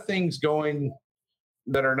lot of things going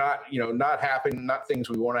that are not happening, not things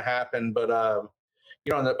we want to happen, but on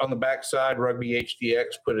the backside, Rugby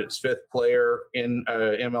HDX put its 5th player in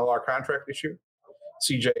MLR contract this year.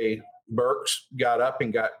 CJ Burks got up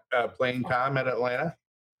and got playing time at Atlanta.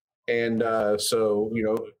 And so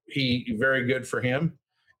he very good for him,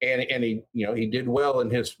 and he he did well in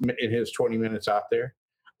his 20 minutes out there.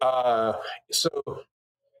 So a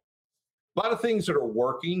lot of things that are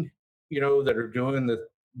working, that are going the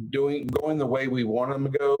way we want them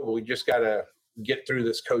to go. But we just got to get through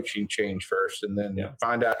this coaching change first, and then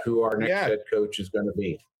find out who our next head coach is going to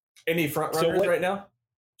be. Any front runners right now?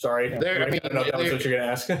 Sorry, I don't know if that was what you're going to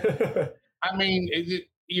ask. I mean,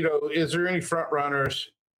 is there any front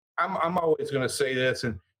runners? I'm always going to say this,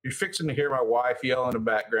 and you're fixing to hear my wife yell in the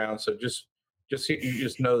background, so just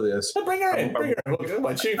know this. Bring her in. I'm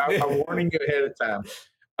warning you ahead of time.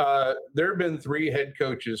 There have been 3 head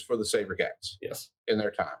coaches for the SaberCats. Yes, in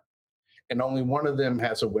their time, and only one of them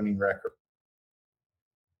has a winning record.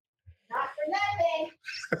 Not for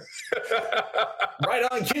nothing. Right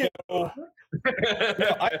on cue.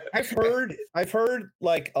 I've heard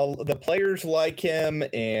like the players like him,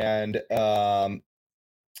 and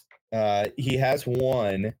he has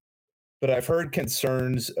won, but I've heard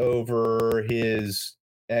concerns over his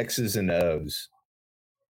X's and O's.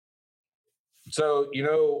 So,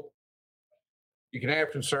 you can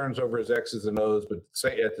have concerns over his X's and O's, but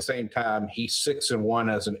at the same time, he's 6-1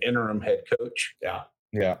 as an interim head coach. Yeah.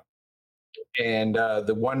 Yeah. And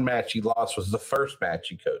the one match he lost was the first match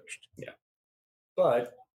he coached. Yeah.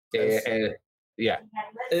 But it's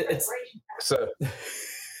so.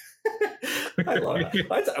 I love it.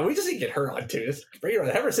 We just need to get her on too. Just bring her on.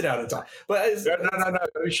 Have her sit down and talk. But no.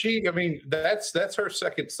 That's her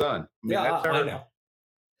second son. I know.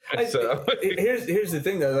 So here's the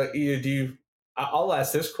thing though. Like, I'll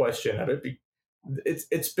ask this question of it.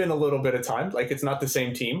 It's been a little bit of time. Like, it's not the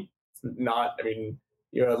same team. Not. I mean,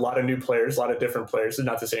 a lot of new players, a lot of different players. It's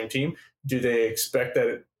not the same team. Do they expect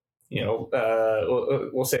that?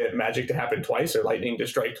 We'll say it Magic to happen twice or Lightning to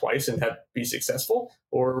strike twice and be successful,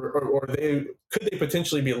 or could they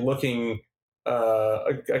potentially be looking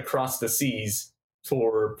across the seas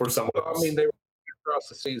for someone else? I mean, they were across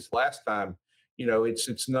the seas last time.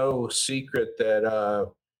 It's no secret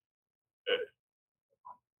that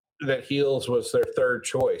that Heels was their 3rd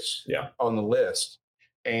choice on the list,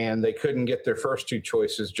 and they couldn't get their first 2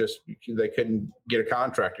 choices. Just they couldn't get a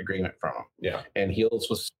contract agreement from them. Yeah, and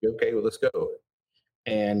Heels was okay. Well, let's go.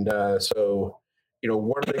 And so,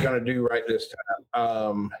 what are they going to do right this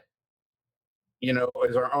time?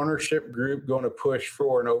 Is our ownership group going to push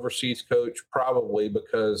for an overseas coach? Probably,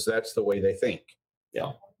 because that's the way they think.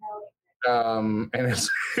 Yeah. And it's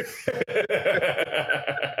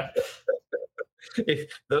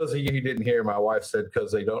those of you who didn't hear, my wife said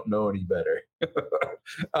because they don't know any better.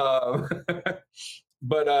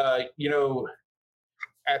 But at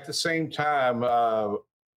the same time,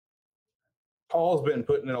 Paul's been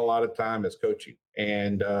putting in a lot of time as coaching,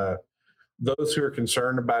 and those who are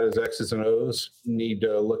concerned about his X's and O's need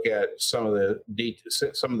to look at some of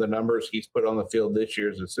the numbers he's put on the field this year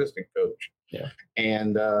as assistant coach. Yeah,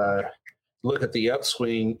 and look at the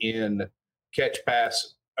upswing in catch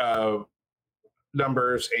pass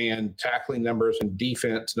numbers and tackling numbers and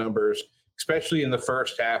defense numbers, especially in the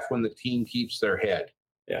first half when the team keeps their head.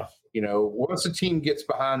 Yeah. Once the team gets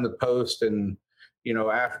behind the post and,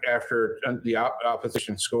 after the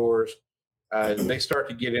opposition scores, they start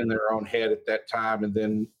to get in their own head at that time, and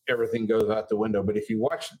then everything goes out the window. But if you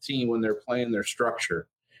watch the team when they're playing their structure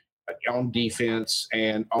on defense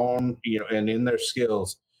and on, and in their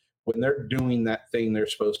skills, when they're doing that thing they're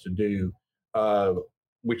supposed to do,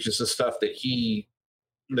 which is the stuff that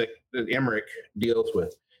Emmerich deals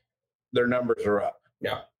with, their numbers are up.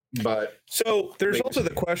 Yeah. But so there's also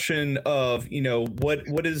the question of,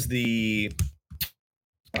 what is the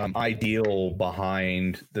ideal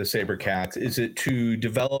behind the SaberCats? Is it to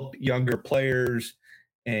develop younger players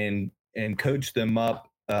and coach them up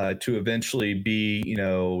to eventually be,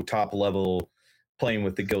 top level playing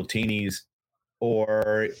with the Giltinis?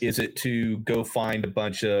 Or is it to go find a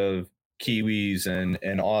bunch of Kiwis and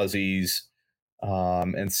Aussies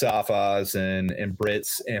and Safas and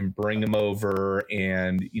Brits and bring them over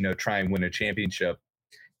and, try and win a championship?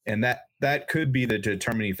 And that could be the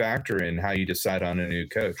determining factor in how you decide on a new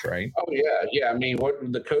coach, right? Oh yeah. I mean, what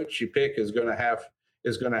the coach you pick is going to have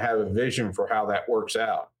a vision for how that works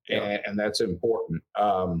out, and that's important.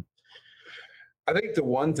 I think the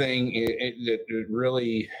one thing that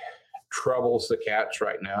really troubles the Cats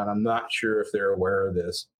right now, and I'm not sure if they're aware of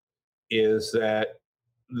this, is that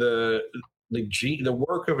the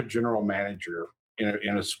work of a general manager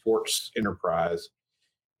in a sports enterprise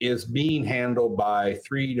is being handled by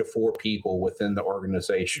 3 to 4 people within the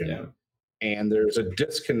organization. Yeah. And there's a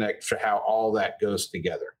disconnect for how all that goes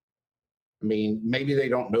together. I mean, maybe they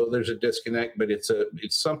don't know there's a disconnect, but it's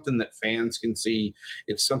something that fans can see.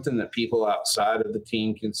 It's something that people outside of the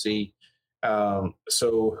team can see. If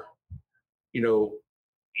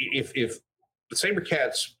the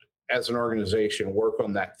SaberCats as an organization work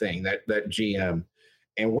on that thing, that GM,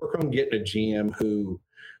 and work on getting a GM who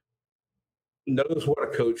knows what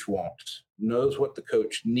a coach wants, knows what the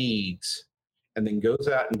coach needs, and then goes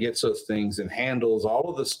out and gets those things and handles all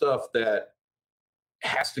of the stuff that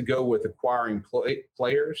has to go with acquiring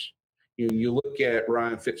players. You look at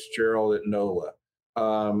Ryan Fitzgerald at NOLA.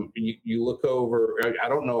 You look over, I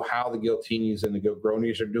don't know how the Giltinis and the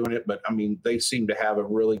Gilgronis are doing it, but I mean, they seem to have a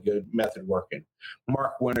really good method working.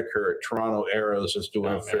 Mark Winokur at Toronto Arrows is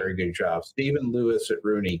doing a very good job. Stephen Lewis at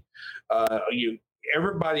Rooney.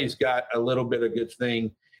 Everybody's got a little bit of good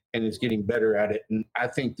thing and is getting better at it. And I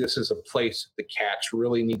think this is a place the Cats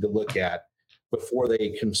really need to look at before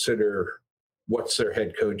they consider what's their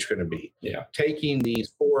head coach going to be. Yeah. Taking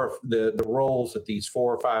these the roles that these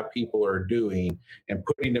 4 or 5 people are doing and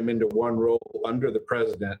putting them into one role under the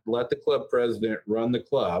president, let the club president run the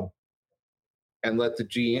club, and let the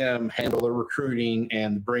GM handle the recruiting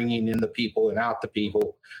and bringing in the people and out the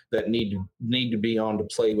people that need to be on to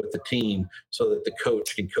play with the team so that the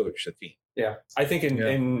coach can coach the team. Yeah, I think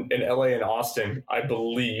in LA and Austin, I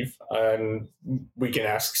believe, and we can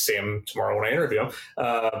ask Sam tomorrow when I interview him,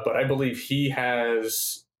 but I believe he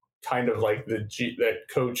has kind of like that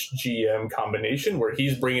coach GM combination where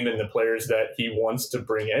he's bringing in the players that he wants to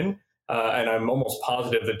bring in, and I'm almost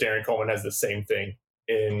positive that Darren Coleman has the same thing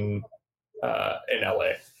in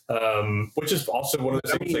LA, which is also one of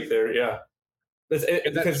the things like there, yeah.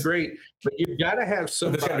 That's great, but you've got to have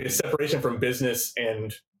somebody. There's got to be a separation from business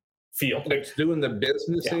and field. It's doing the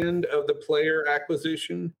business end of the player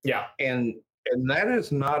acquisition. Yeah. And that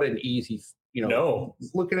is not an easy, no.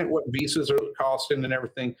 Looking at what visas are costing and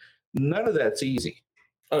everything, none of that's easy.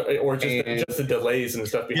 Or just the delays and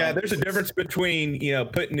stuff. Yeah, there's a difference between,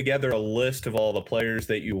 putting together a list of all the players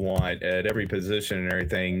that you want at every position and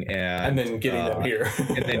everything. And then getting them here.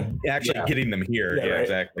 and then actually getting them here. Yeah, right?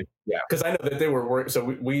 Exactly. Yeah. Because I know that they were working. So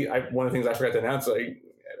one of the things I forgot to announce,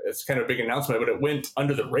 it's kind of a big announcement, but it went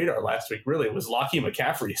under the radar last week. Really, it was Lockie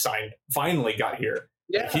McCaffrey finally got here.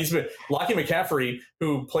 Yeah, he's been Lockie McCaffrey,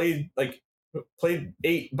 who played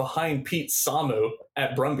 8 behind Pete Samu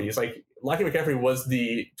at Brumbies. Lockie McCaffrey was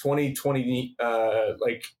the 2020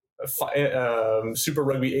 Super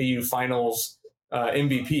Rugby AU Finals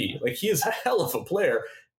MVP. He is a hell of a player.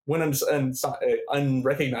 Went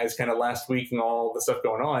unrecognized kind of last week and all the stuff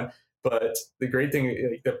going on. But the great thing,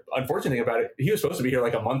 the unfortunate thing about it, he was supposed to be here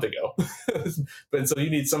a month ago. But so you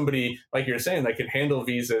need somebody, like you're saying, that can handle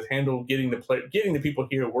visas, handle getting the people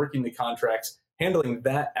here, working the contracts, handling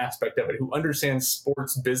that aspect of it, who understands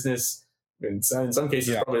sports business, in some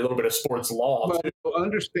cases, probably a little bit of sports law. Well, who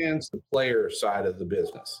understands the player side of the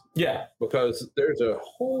business. Yeah. Because there's a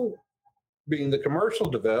whole, being the commercial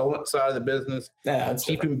development side of the business,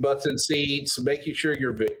 keeping butts in seats, making sure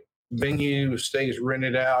your venue stays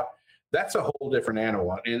rented out. that's a whole different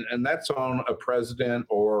animal, and that's on a president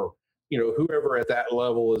or whoever at that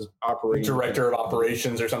level is operating, director of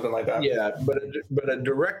operations or something like that. Yeah, but a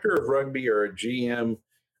director of rugby or a GM,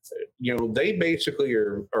 they basically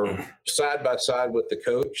are side by side with the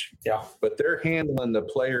coach. Yeah, but they're handling the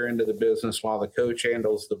player end of the business while the coach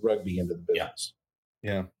handles the rugby end of the business.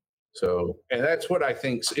 Yeah. So, and that's what I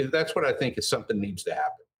think is something needs to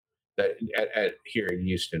happen that at here in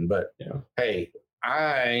Houston. But hey,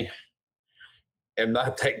 I am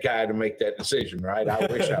not that guy to make that decision, right? I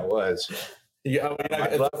wish I was.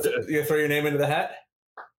 I'd love to. You throw your name into the hat?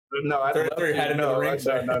 No, I'd throw your hat into the ring.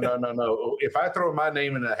 No. If I throw my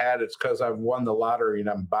name in the hat, it's because I've won the lottery and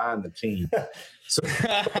I'm buying the team. So,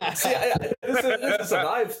 see, this is what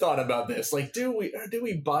I've thought about this. Like, do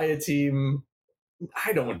we buy a team?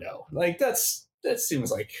 I don't know. Like, that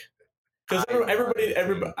seems like, because everybody,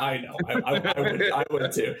 I know, I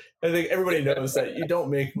would too. I think everybody knows that you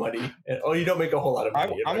don't make money, you don't make a whole lot of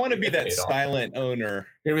money. I want to be that silent owner.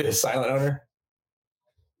 You're gonna be the silent owner.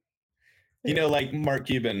 Like Mark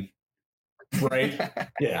Cuban. Right?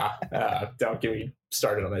 Yeah. Don't get me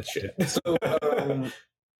started on that shit. So, other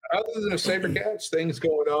than the SaberCats, things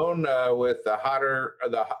going on with the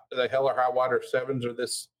Hell or High Water Sevens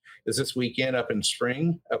is this weekend up in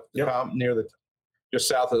Spring, up the top near just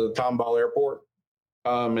south of the Tomball Airport.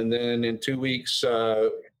 And then in 2 weeks,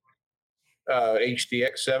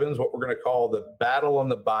 HDX Sevens, what we're going to call the Battle on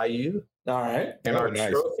the Bayou. All right. And our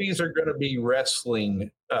trophies are going to be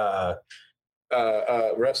wrestling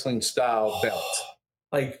style belts,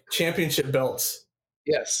 like championship belts.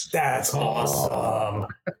 Yes, that's awesome.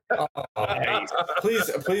 Nice.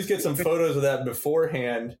 Please get some photos of that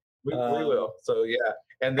beforehand. We will. So yeah,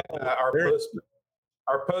 and then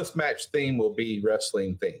our post match theme will be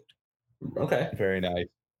wrestling themed. Okay, very nice.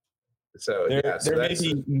 So there may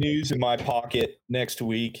be news in my pocket next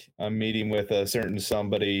week. I'm meeting with a certain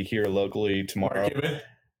somebody here locally tomorrow.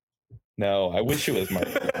 No, I wish it was Mark.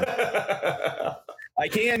 I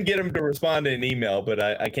can get him to respond to an email, but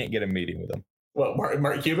I can't get a meeting with him. What,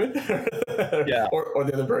 Mark Cuban? Yeah. Or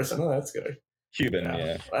the other person? Oh, that's good. Cuban,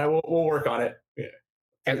 yeah. We'll work on it. Yeah.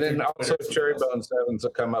 And then also Cherry Bone Sevens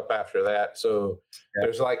will come up after that. So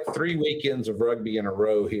there's like 3 weekends of rugby in a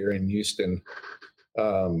row here in Houston.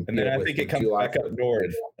 And then I think it comes back up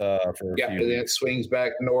north. And then it swings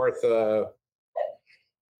back north, and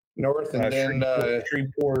then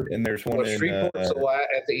Shreveport, and there's one in Shreveport's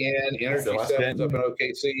at the end. Energy Sevens up in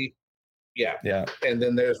OKC. Yeah. And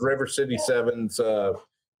then there's River City Sevens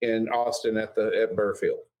in Austin at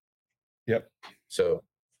Burfield. Yep. So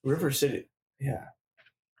River City, yeah.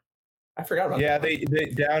 I forgot about that. Yeah, they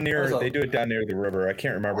down near they do it down near the river. I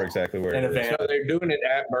can't remember exactly where. In a van. So they're doing it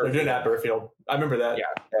at Burfield. They're doing it at Burfield. I remember that. Yeah.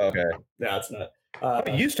 Oh, okay. Yeah, it's not.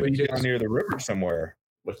 It used to be down near the river somewhere.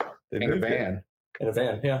 In a van. In a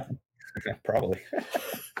van, yeah. Probably.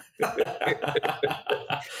 Hey,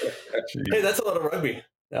 that's a lot of rugby.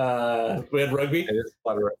 We had rugby. It is a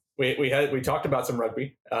lot of rugby. We talked about some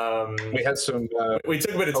rugby. We had some. We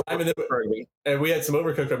took a bit of time, and we had some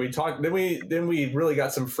overcooked rugby. Then we really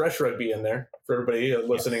got some fresh rugby in there for everybody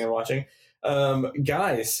listening and watching.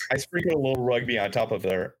 Guys, I sprinkled a little rugby on top of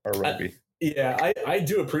our rugby. I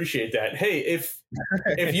do appreciate that. Hey, if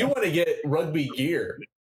you want to get rugby gear,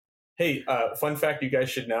 hey, fun fact you guys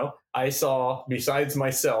should know: I saw, besides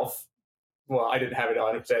myself, well, I didn't have it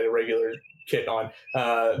on because I had a regular kit on.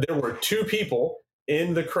 There were 2 people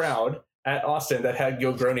in the crowd at Austin that had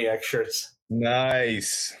Gilgroniak shirts.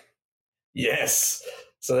 Nice. Yes.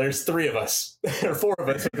 So there's 3 of us, or 4 of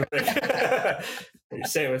us. You're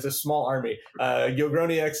saying it was a small army.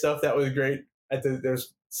 Gilgroniak stuff, that was great.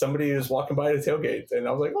 There's somebody who was walking by the tailgate, and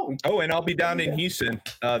I was like, and I'll be down in Houston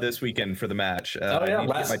this weekend for the match. I need to get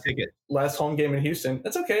my ticket. Last home game in Houston.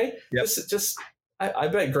 That's okay. Yep. Just I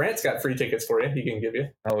bet Grant's got free tickets for you. He can give you.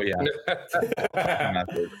 Oh yeah.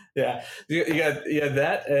 Yeah. You got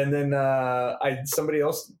that, and then somebody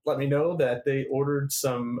else let me know that they ordered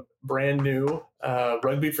some brand new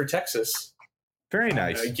Rugby for Texas. Very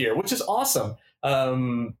nice gear, which is awesome.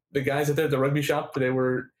 The guys at the rugby shop, they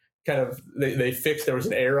were they fixed. There was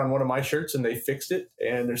an error on one of my shirts, and they fixed it,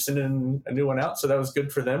 and they're sending a new one out. So that was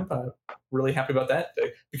good for them. Really happy about that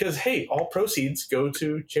because hey, all proceeds go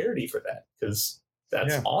to charity for that because.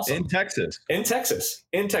 That's awesome. In Texas,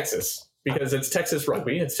 because it's Texas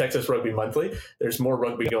Rugby. It's Texas Rugby Monthly. There's more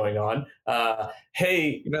rugby going on.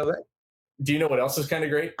 Hey, you know that? Do you know what else is kind of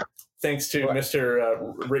great? Thanks to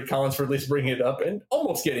Mr. Rick Collins for at least bringing it up and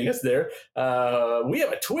almost getting us there. We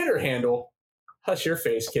have a Twitter handle. Hush your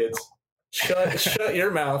face, kids. Shut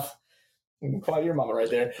your mouth. Quiet your mama right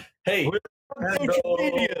there. Hey, social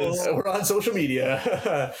medias. We're on social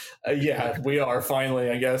media. Yeah, we are finally,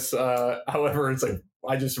 I guess. However, it's like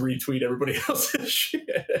I just retweet everybody else's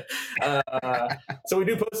shit. So we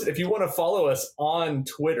do post it. If you want to follow us on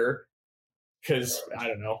Twitter, because I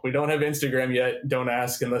don't know, we don't have Instagram yet. Don't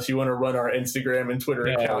ask unless you want to run our Instagram and Twitter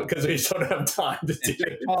account, because we just don't have time to do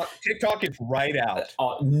it. TikTok is right out.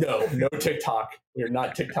 No TikTok. We are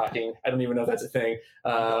not TikToking. I don't even know if that's a thing.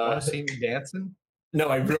 Want to see me dancing? No,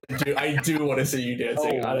 I really do. I do want to see you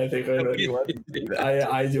dancing. I think I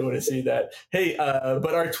do want to see that. Hey,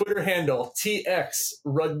 but our Twitter handle, TX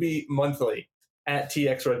Rugby Monthly, at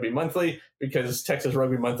TX Rugby Monthly, because Texas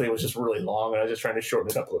Rugby Monthly was just really long, and I was just trying to shorten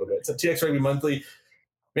it up a little bit. So TX Rugby Monthly,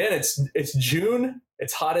 man, it's June.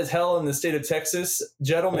 It's hot as hell in the state of Texas,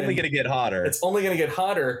 gentlemen. Only going to get hotter. It's only going to get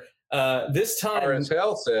hotter. This time, or as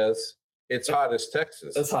hell says, it's hot as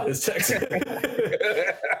Texas. It's hot as Texas.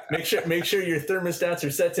 Make sure your thermostats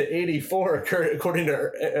are set to 84 according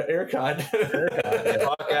to ERCOT.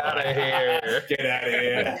 Fuck out of here! Get out of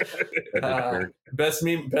here! Best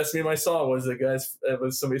meme I saw was it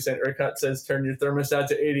was somebody saying ERCOT says turn your thermostat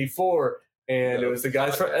to 84, and it was the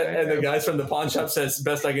guys from the pawn shop says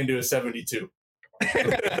best I can do is 72. But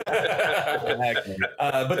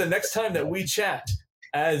the next time that we chat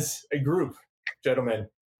as a group, gentlemen,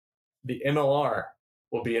 the MLR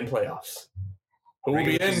will be in playoffs. Who will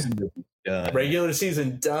be in? Regular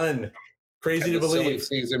season done. Crazy to believe. The silly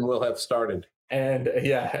season will have started. And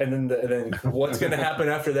then what's going to happen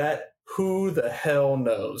after that? Who the hell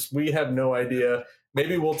knows? We have no idea.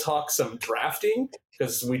 Maybe we'll talk some drafting,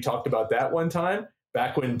 because we talked about that one time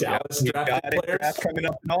back when Dallas drafted players. Draft coming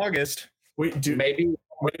up in August. We do. Maybe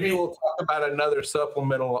we'll talk about another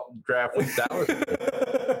supplemental draft with Dallas.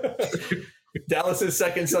 Dallas's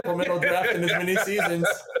second supplemental draft in as many seasons.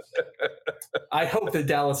 I hope that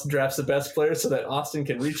Dallas drafts the best players so that Austin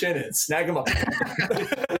can reach in and snag them up.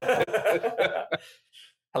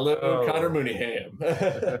 Hello, Connor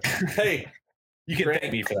Mooneyham. Hey, you can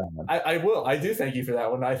thank me for that one. I will. I do thank you for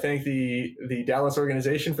that one. I thank the Dallas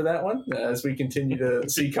organization for that one, as we continue to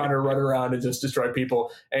see Connor run around and just destroy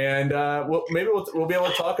people. And we'll be able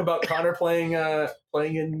to talk about Connor playing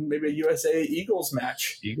in maybe a USA Eagles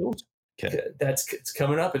match. Eagles? Okay. It's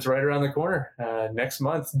coming up. It's right around the corner. Next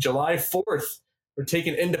month, July 4th, we're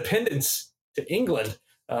taking Independence to England.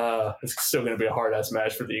 It's still going to be a hard ass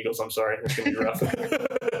match for the Eagles. I'm sorry, it's going to be rough.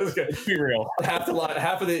 It's be real. Half of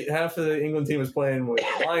the England team is playing with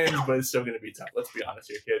Lions, but it's still going to be tough. Let's be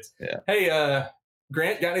honest here, kids. Yeah. Hey,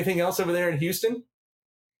 Grant, got anything else over there in Houston?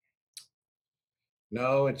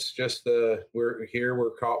 No, it's just we're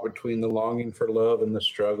caught between the longing for love and the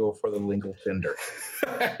struggle for the legal tender.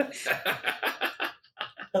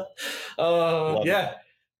 Yeah.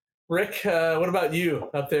 Rick, what about you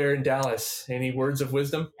up there in Dallas? Any words of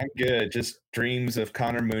wisdom? I'm good. Just dreams of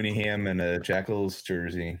Connor Mooneyham in a Jackals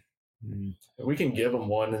jersey. We can give him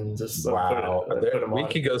one and just put him on. We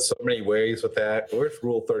could go so many ways with that. Where's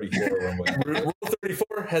Rule 34? Rule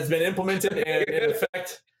 34 has been implemented and in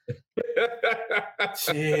effect.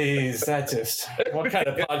 Jeez, what kind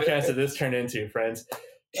of podcast did this turn into, friends?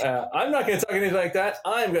 I'm not going to talk anything like that.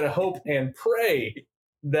 I'm going to hope and pray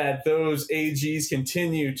that those AGs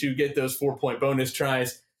continue to get those 4-point bonus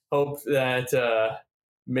tries. Hope that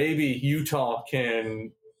maybe Utah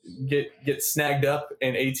can get snagged up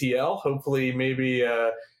in ATL. Hopefully, maybe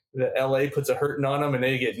the LA puts a hurting on them and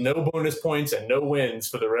they get no bonus points and no wins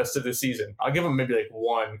for the rest of the season. I'll give them maybe like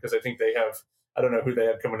one, because I think they have. I don't know who they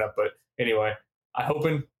have coming up, but anyway, I'm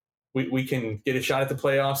hoping we can get a shot at the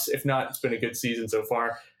playoffs. If not, it's been a good season so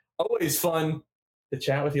far. Always fun to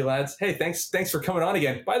chat with you, lads. Hey, thanks for coming on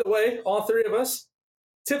again. By the way, all three of us,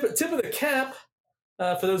 tip of the cap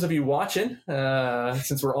for those of you watching,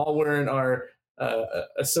 since we're all wearing our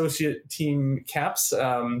associate team caps,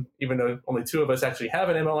 even though only two of us actually have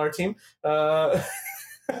an MLR team.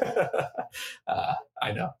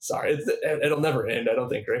 I know. Sorry. It'll never end, I don't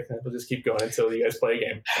think, Rick. We'll just keep going until you guys play a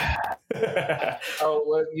game. Oh,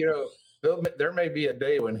 well, there may be a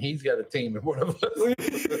day when he's got a team and one of us.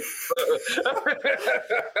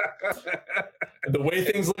 The way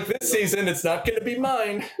things look this season, it's not going to be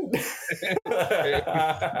mine.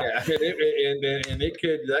 Yeah, and it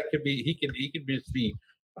could be he can just be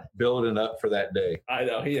building up for that day. I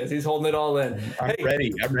know he is. He's holding it all in. I'm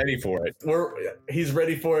ready for it. He's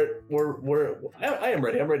ready for it. I am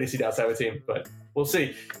ready. I'm ready to see Dallas have a team, but we'll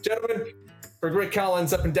see. Gentlemen, for Rick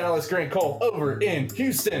Collins up in Dallas, Grant Cole over in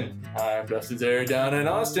Houston, I'm Dustin Zare down in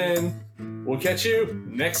Austin. We'll catch you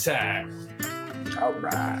next time. All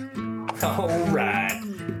right. All right.